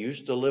what we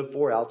used to live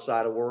for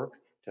outside of work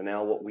to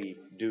now what we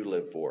do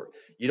live for.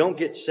 You don't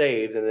get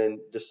saved and then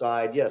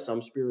decide, yes,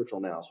 I'm spiritual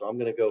now, so I'm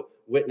going to go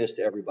witness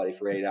to everybody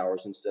for 8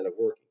 hours instead of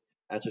working.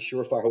 That's a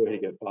surefire way to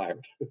get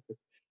fired.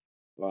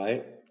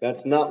 Right?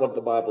 That's not what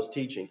the Bible's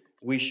teaching.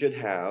 We should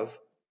have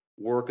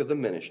work of the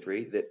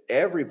ministry that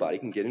everybody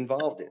can get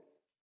involved in.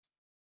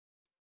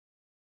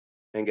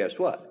 And guess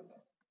what?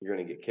 You're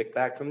going to get kicked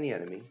back from the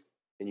enemy,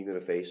 and you're going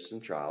to face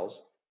some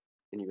trials,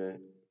 and you're going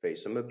to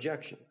face some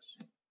objections.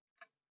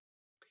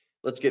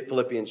 Let's get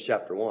Philippians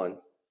chapter 1.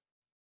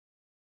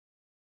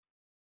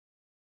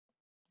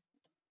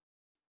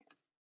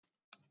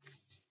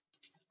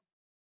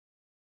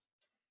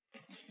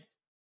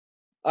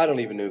 I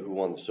don't even know who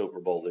won the Super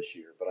Bowl this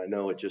year, but I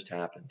know it just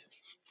happened.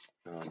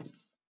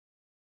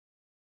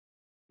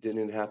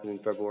 Didn't it happen in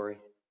February?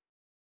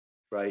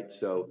 Right?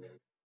 So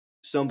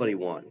somebody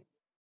won.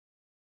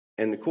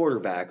 And the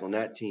quarterback on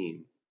that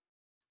team,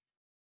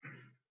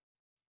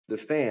 the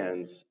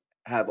fans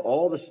have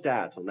all the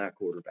stats on that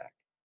quarterback.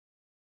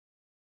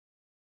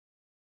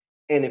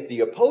 And if the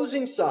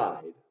opposing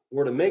side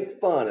were to make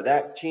fun of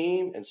that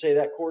team and say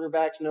that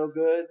quarterback's no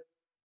good,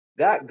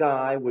 that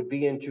guy would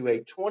be into a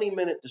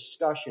 20-minute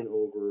discussion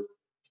over,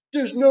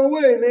 there's no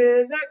way,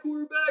 man, that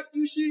quarterback,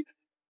 you see,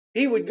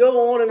 he would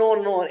go on and on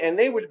and on, and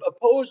they would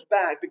oppose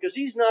back because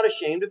he's not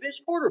ashamed of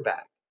his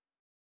quarterback.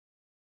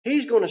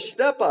 He's going to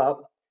step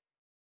up,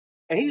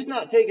 and he's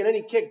not taking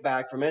any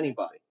kickback from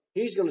anybody.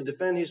 He's going to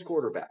defend his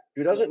quarterback,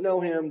 who doesn't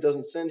know him,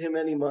 doesn't send him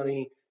any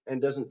money,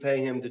 and doesn't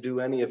pay him to do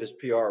any of his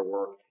PR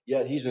work,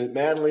 yet he's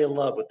madly in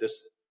love with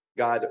this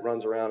guy that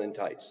runs around in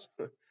tights.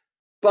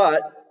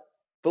 But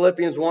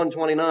Philippians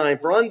 1:29,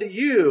 for unto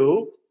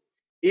you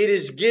it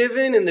is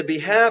given in the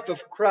behalf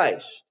of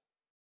Christ,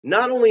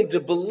 not only to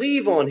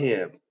believe on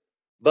him,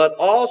 but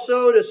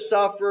also to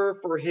suffer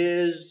for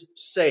his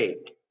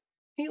sake.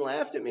 He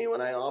laughed at me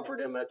when I offered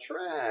him a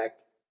tract.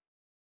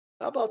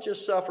 How about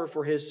just suffer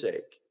for his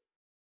sake?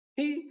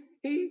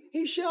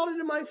 He shouted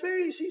in my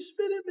face. He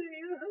spit at me.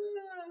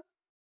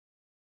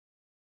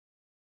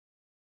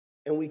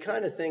 And we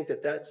kind of think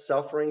that that's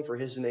suffering for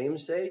his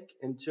name's sake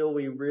until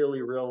we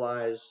really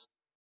realize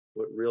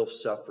what real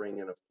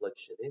suffering and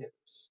affliction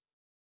is.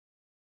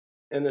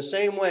 In the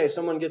same way,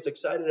 someone gets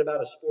excited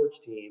about a sports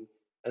team,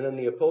 and then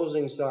the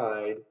opposing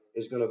side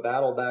is going to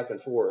battle back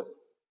and forth.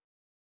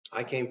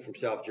 I came from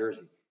South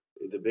Jersey.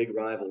 The big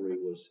rivalry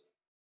was,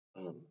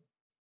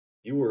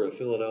 you were a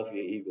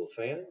Philadelphia Eagle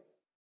fan,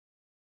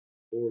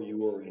 or you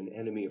were an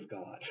enemy of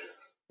God.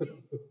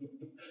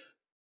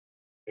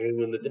 And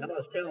when the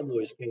Dallas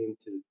Cowboys came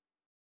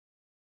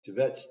to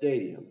Vet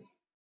Stadium,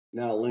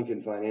 now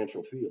Lincoln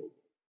Financial Field,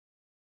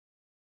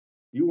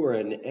 you were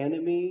an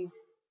enemy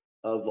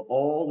of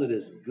all that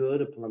is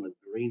good upon the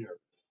green earth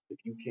if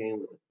you came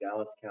with a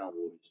Dallas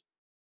Cowboys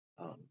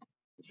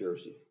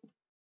jersey.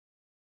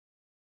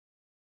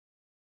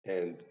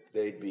 And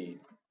they'd be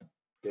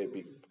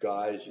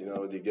guys,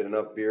 they get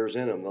enough beers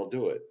in them, they'll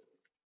do it.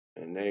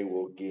 And they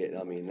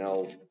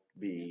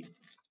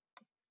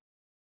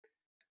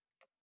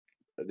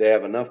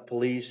have enough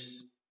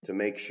police to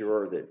make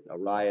sure that a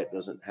riot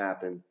doesn't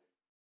happen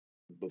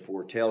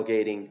before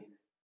tailgating,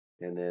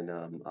 and then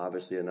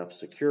obviously enough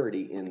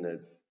security in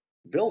the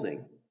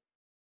building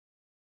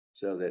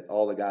so that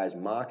all the guys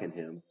mocking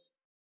him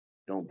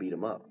don't beat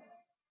him up.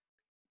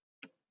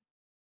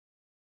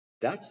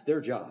 That's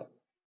their job.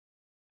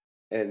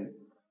 And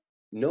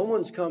no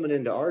one's coming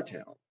into our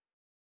town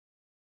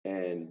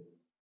and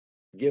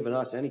giving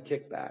us any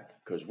kickback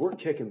because we're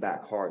kicking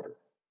back harder.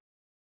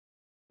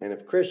 And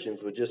if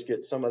Christians would just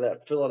get some of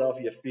that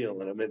Philadelphia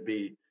feel in them,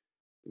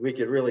 we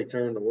could really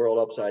turn the world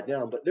upside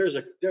down. But there's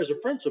a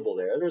principle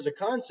there. There's a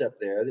concept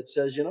there that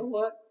says, you know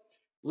what?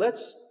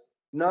 Let's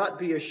not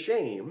be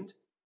ashamed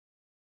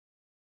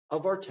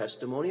of our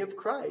testimony of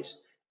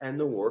Christ and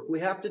the work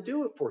we have to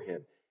do it for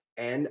him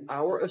and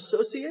our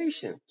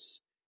associations.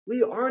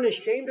 We aren't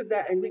ashamed of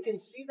that, and we can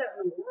see that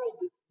in the world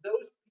that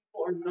those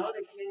people are not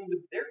ashamed of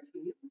their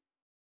team.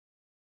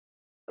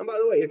 And by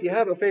the way, if you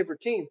have a favorite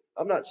team,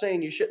 I'm not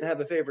saying you shouldn't have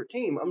a favorite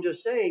team. I'm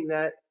just saying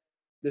that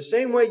the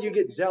same way you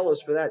get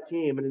zealous for that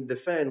team and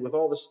defend with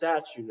all the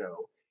stats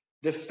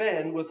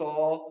defend with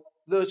all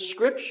the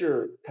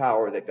scripture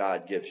power that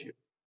God gives you.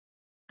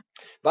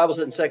 Bible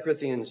says in 2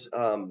 Corinthians,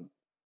 you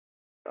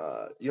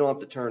don't have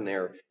to turn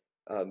there,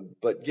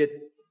 but get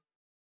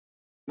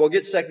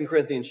 2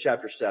 Corinthians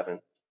chapter 7.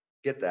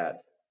 Get that.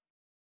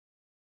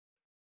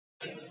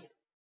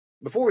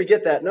 Before we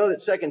get that, know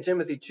that 2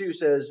 Timothy 2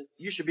 says,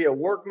 you should be a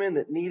workman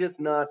that needeth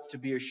not to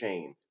be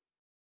ashamed.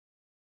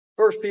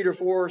 1 Peter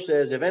 4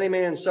 says, if any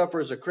man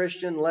suffers a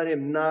Christian, let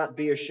him not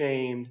be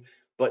ashamed,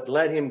 but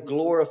let him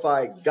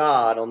glorify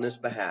God on this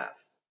behalf.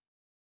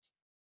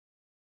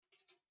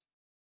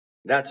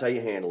 That's how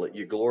you handle it.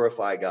 You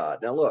glorify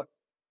God. Now look,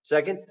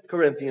 2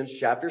 Corinthians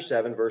chapter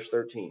 7, verse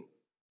 13.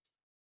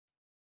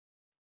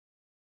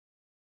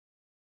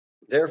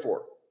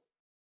 Therefore,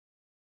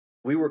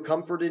 we were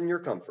comforted in your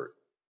comfort.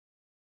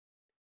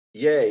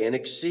 Yea, and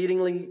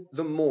exceedingly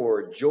the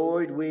more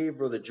joyed we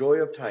for the joy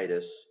of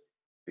Titus,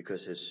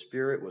 because his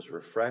spirit was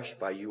refreshed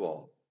by you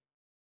all.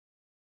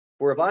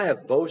 For if I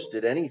have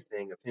boasted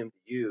anything of him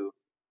to you,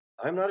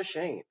 I am not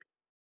ashamed.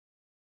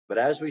 But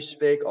as we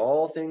spake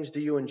all things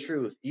to you in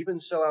truth, even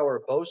so our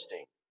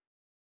boasting,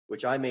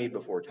 which I made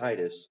before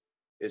Titus,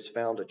 is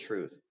found a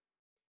truth.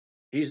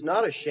 He's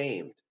not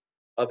ashamed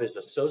of his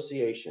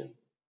association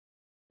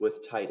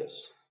with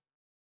Titus.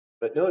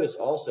 But notice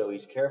also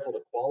he's careful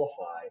to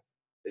qualify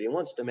that he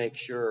wants to make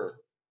sure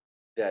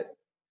that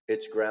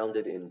it's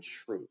grounded in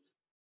truth.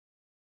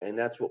 And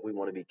that's what we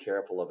want to be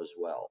careful of as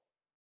well.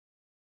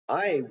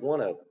 I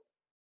want to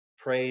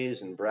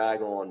praise and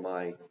brag on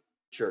my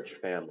church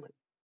family.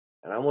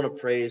 And I want to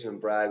praise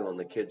and brag on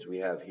the kids we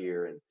have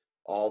here and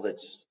all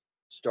that's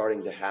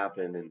starting to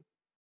happen.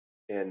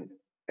 And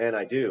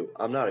I do.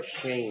 I'm not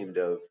ashamed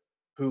of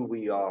who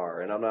we are,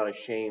 and I'm not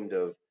ashamed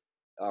of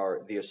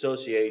the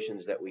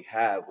associations that we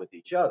have with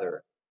each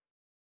other.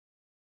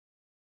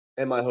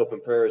 And my hope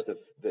and prayer is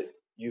that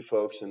you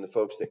folks and the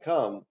folks that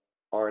come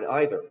aren't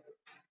either.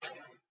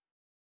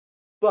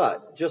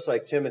 But just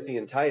like Timothy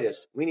and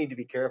Titus, we need to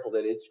be careful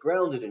that it's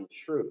grounded in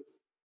truth.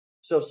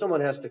 So if someone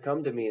has to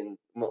come to me and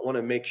want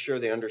to make sure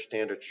they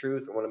understand a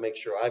truth, or want to make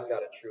sure I've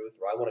got a truth,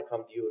 or I want to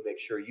come to you and make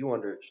sure you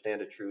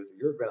understand a truth, or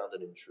you're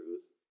grounded in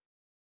truth,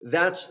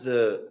 that's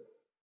the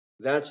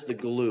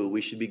glue.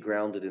 We should be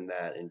grounded in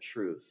that, in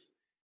truth.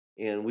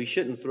 And we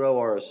shouldn't throw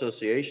our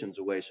associations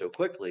away so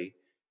quickly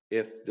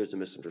if there's a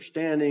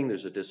misunderstanding,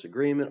 there's a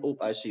disagreement. Oh,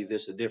 I see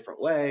this a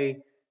different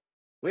way.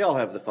 We all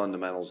have the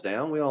fundamentals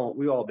down. We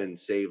all been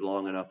saved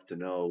long enough to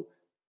know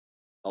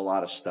a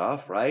lot of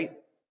stuff, right?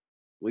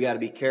 We got to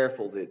be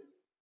careful that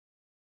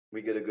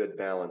we get a good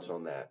balance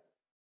on that.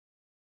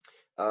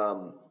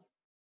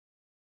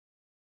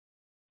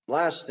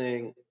 Last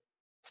thing,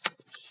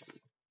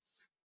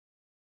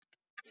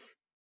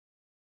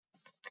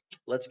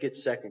 let's get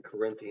 2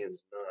 Corinthians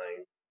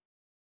 9.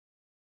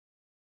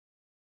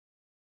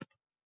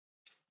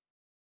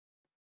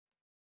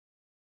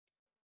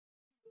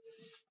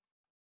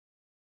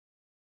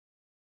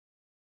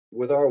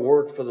 With our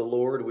work for the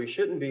Lord, we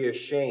shouldn't be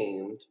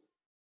ashamed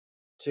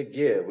to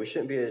give. We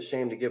shouldn't be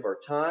ashamed to give our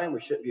time. We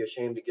shouldn't be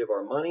ashamed to give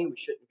our money. We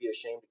shouldn't be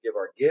ashamed to give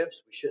our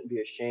gifts. We shouldn't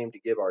be ashamed to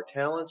give our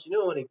talents. You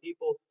know how many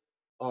people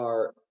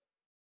are.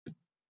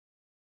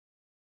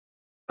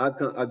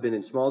 I've been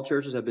in small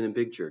churches. I've been in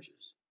big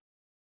churches.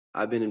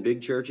 I've been in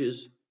big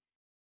churches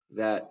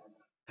that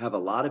have a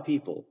lot of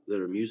people that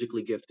are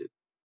musically gifted,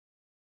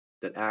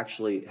 that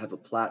actually have a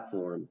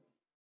platform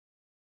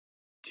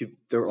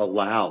they're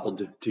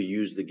allowed to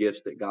use the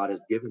gifts that God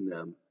has given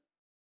them.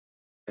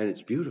 And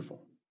it's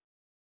beautiful.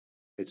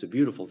 It's a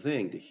beautiful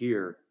thing to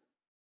hear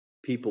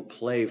people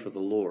play for the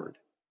Lord.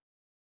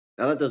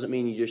 Now, that doesn't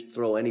mean you just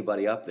throw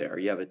anybody up there.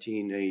 You have a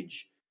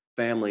teenage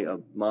family, a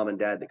mom and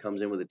dad that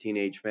comes in with a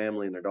teenage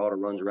family, and their daughter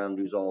runs around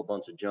and does all a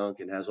bunch of junk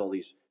and has all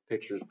these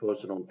pictures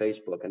posted on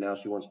Facebook, and now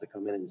she wants to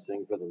come in and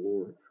sing for the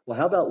Lord. Well,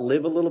 how about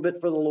live a little bit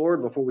for the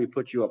Lord before we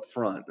put you up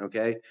front,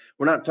 okay?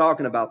 We're not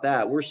talking about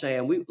that. We're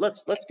saying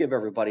let's give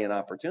everybody an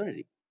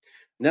opportunity.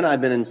 And then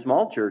I've been in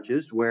small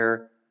churches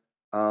where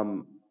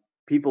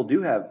people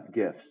do have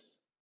gifts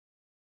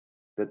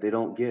that they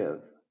don't give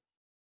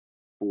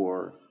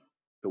for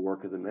the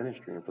work of the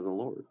ministry and for the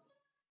Lord.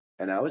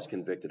 And I was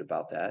convicted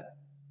about that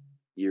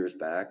years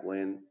back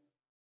when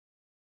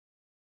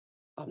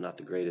I'm not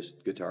the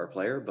greatest guitar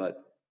player,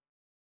 but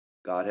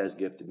God has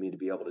gifted me to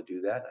be able to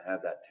do that. I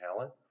have that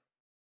talent.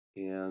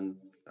 And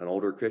an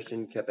older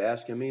Christian kept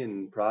asking me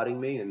and prodding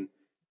me, and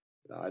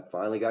I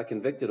finally got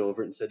convicted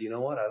over it and said, you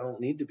know what? I don't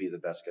need to be the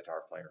best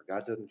guitar player.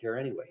 God doesn't care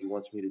anyway. He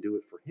wants me to do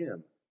it for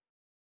him.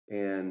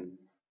 And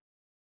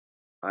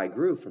I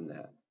grew from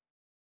that.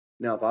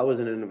 Now, if I was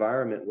in an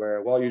environment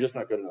where, well, you're just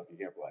not good enough, you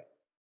can't play.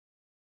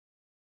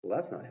 Well,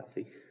 that's not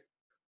healthy.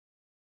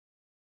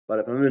 But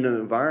if I'm in an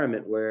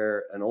environment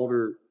where an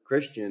older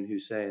Christian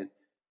who's saying,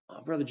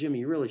 oh, Brother Jimmy,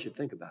 you really should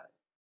think about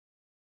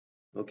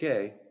it.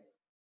 Okay,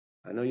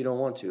 I know you don't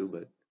want to,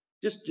 but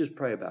just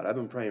pray about it. I've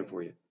been praying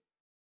for you.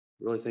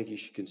 I really think you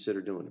should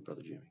consider doing it,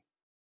 Brother Jimmy.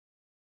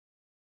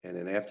 And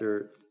then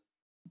after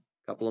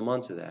a couple of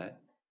months of that,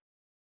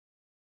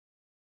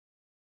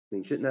 I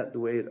mean, shouldn't that the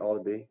way it ought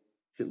to be?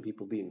 Shouldn't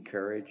people be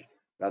encouraged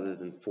rather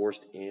than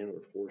forced in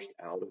or forced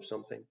out of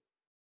something?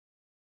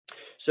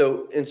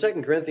 So in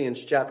 2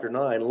 Corinthians chapter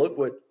 9, look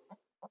what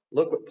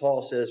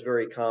Paul says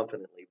very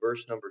confidently.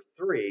 Verse number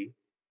 3,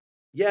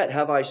 yet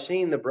have I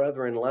seen the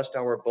brethren, lest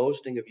our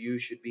boasting of you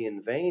should be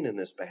in vain in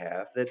this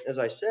behalf, that, as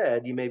I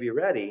said, you may be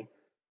ready,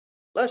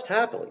 lest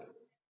happily,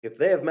 if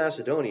they of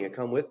Macedonia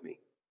come with me,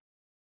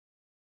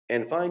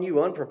 and find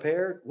you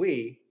unprepared,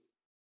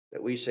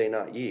 that we say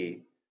not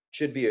ye,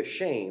 should be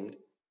ashamed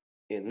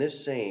in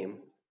this same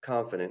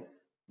confident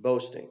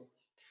boasting.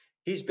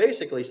 He's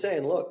basically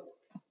saying, look,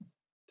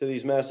 to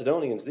these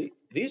Macedonians,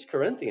 these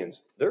Corinthians,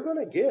 they're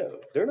going to give.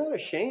 They're not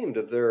ashamed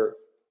of their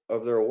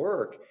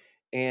work,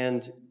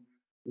 and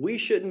we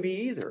shouldn't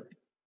be either.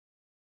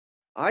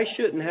 I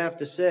shouldn't have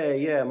to say,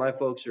 yeah, my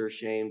folks are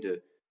ashamed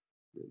to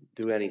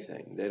do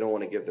anything. They don't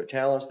want to give their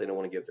talents. They don't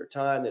want to give their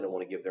time. They don't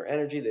want to give their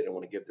energy. They don't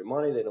want to give their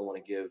money. They don't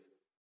want to give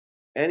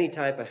any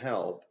type of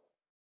help.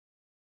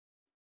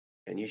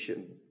 And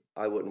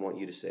I wouldn't want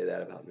you to say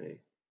that about me.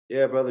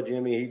 Yeah, Brother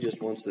Jimmy, he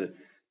just wants to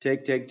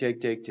take.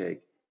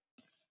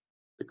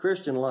 The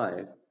Christian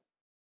life,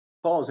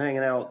 Paul's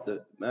hanging out with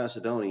the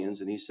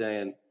Macedonians and he's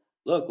saying,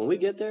 look, when we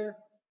get there,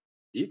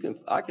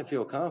 I can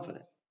feel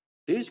confident.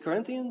 These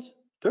Corinthians,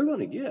 they're going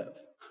to give.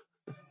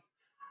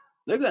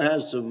 They're going to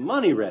have some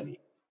money ready.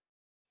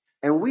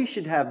 And we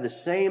should have the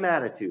same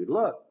attitude.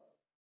 Look,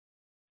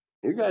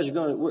 you guys I'm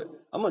going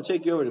to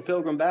take you over to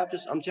Pilgrim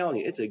Baptist. I'm telling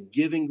you, it's a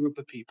giving group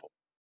of people.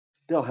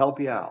 They'll help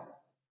you out.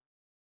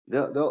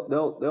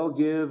 They'll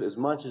give as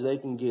much as they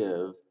can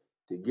give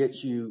to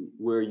get you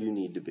where you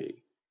need to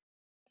be.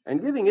 And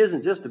giving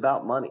isn't just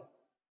about money.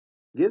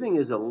 Giving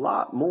is a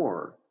lot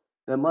more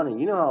than money.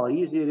 You know how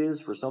easy it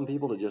is for some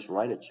people to just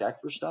write a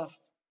check for stuff?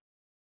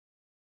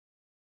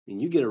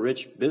 And you get a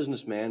rich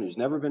businessman who's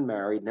never been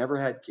married, never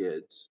had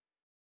kids,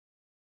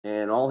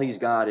 and all he's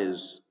got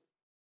is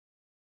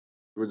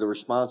the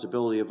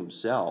responsibility of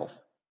himself.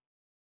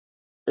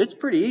 It's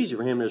pretty easy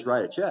for him to just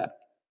write a check.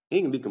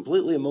 He can be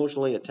completely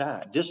emotionally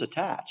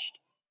disattached.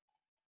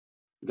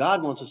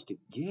 God wants us to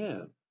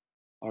give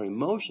our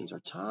emotions, our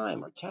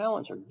time, our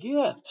talents, our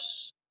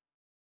gifts.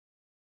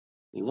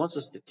 He wants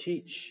us to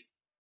teach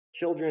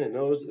children and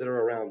those that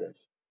are around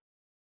us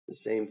the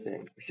same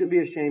thing. We shouldn't be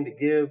ashamed to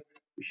give.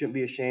 We shouldn't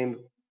be ashamed.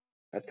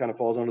 That kind of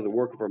falls under the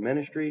work of our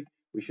ministry.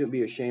 We shouldn't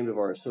be ashamed of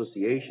our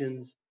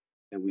associations.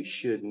 And we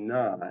should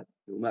not,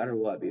 no matter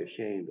what, be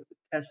ashamed of the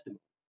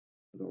testimony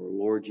of our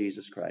Lord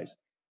Jesus Christ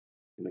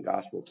in the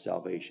gospel of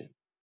salvation.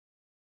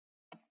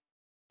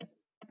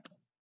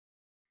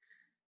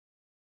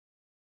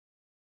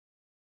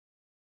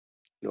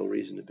 No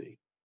reason to be.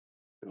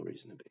 No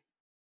reason to be.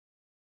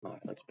 All right,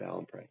 let's bow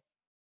and pray.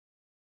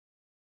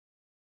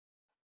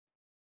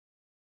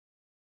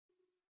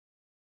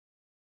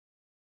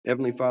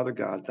 Heavenly Father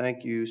God,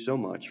 thank you so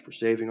much for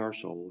saving our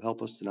soul.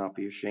 Help us to not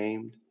be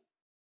ashamed.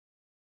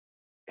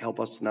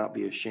 Help us to not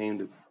be ashamed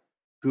of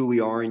who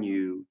we are in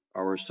you,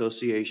 our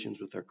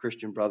associations with our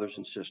Christian brothers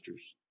and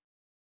sisters,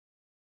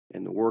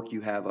 and the work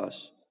you have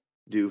us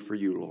do for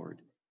you, Lord.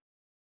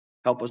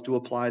 Help us to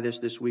apply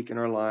this week in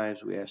our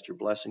lives. We ask your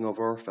blessing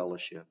over our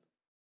fellowship.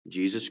 In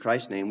Jesus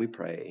Christ's name we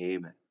pray.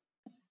 Amen.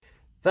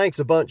 Thanks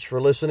a bunch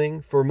for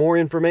listening. For more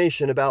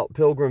information about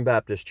Pilgrim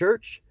Baptist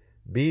Church,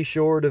 be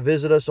sure to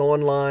visit us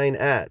online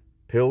at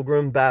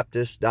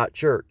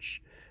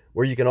pilgrimbaptist.church,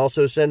 where you can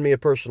also send me a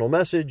personal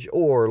message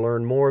or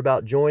learn more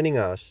about joining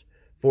us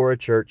for a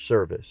church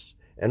service.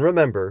 And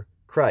remember,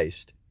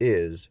 Christ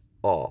is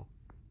all.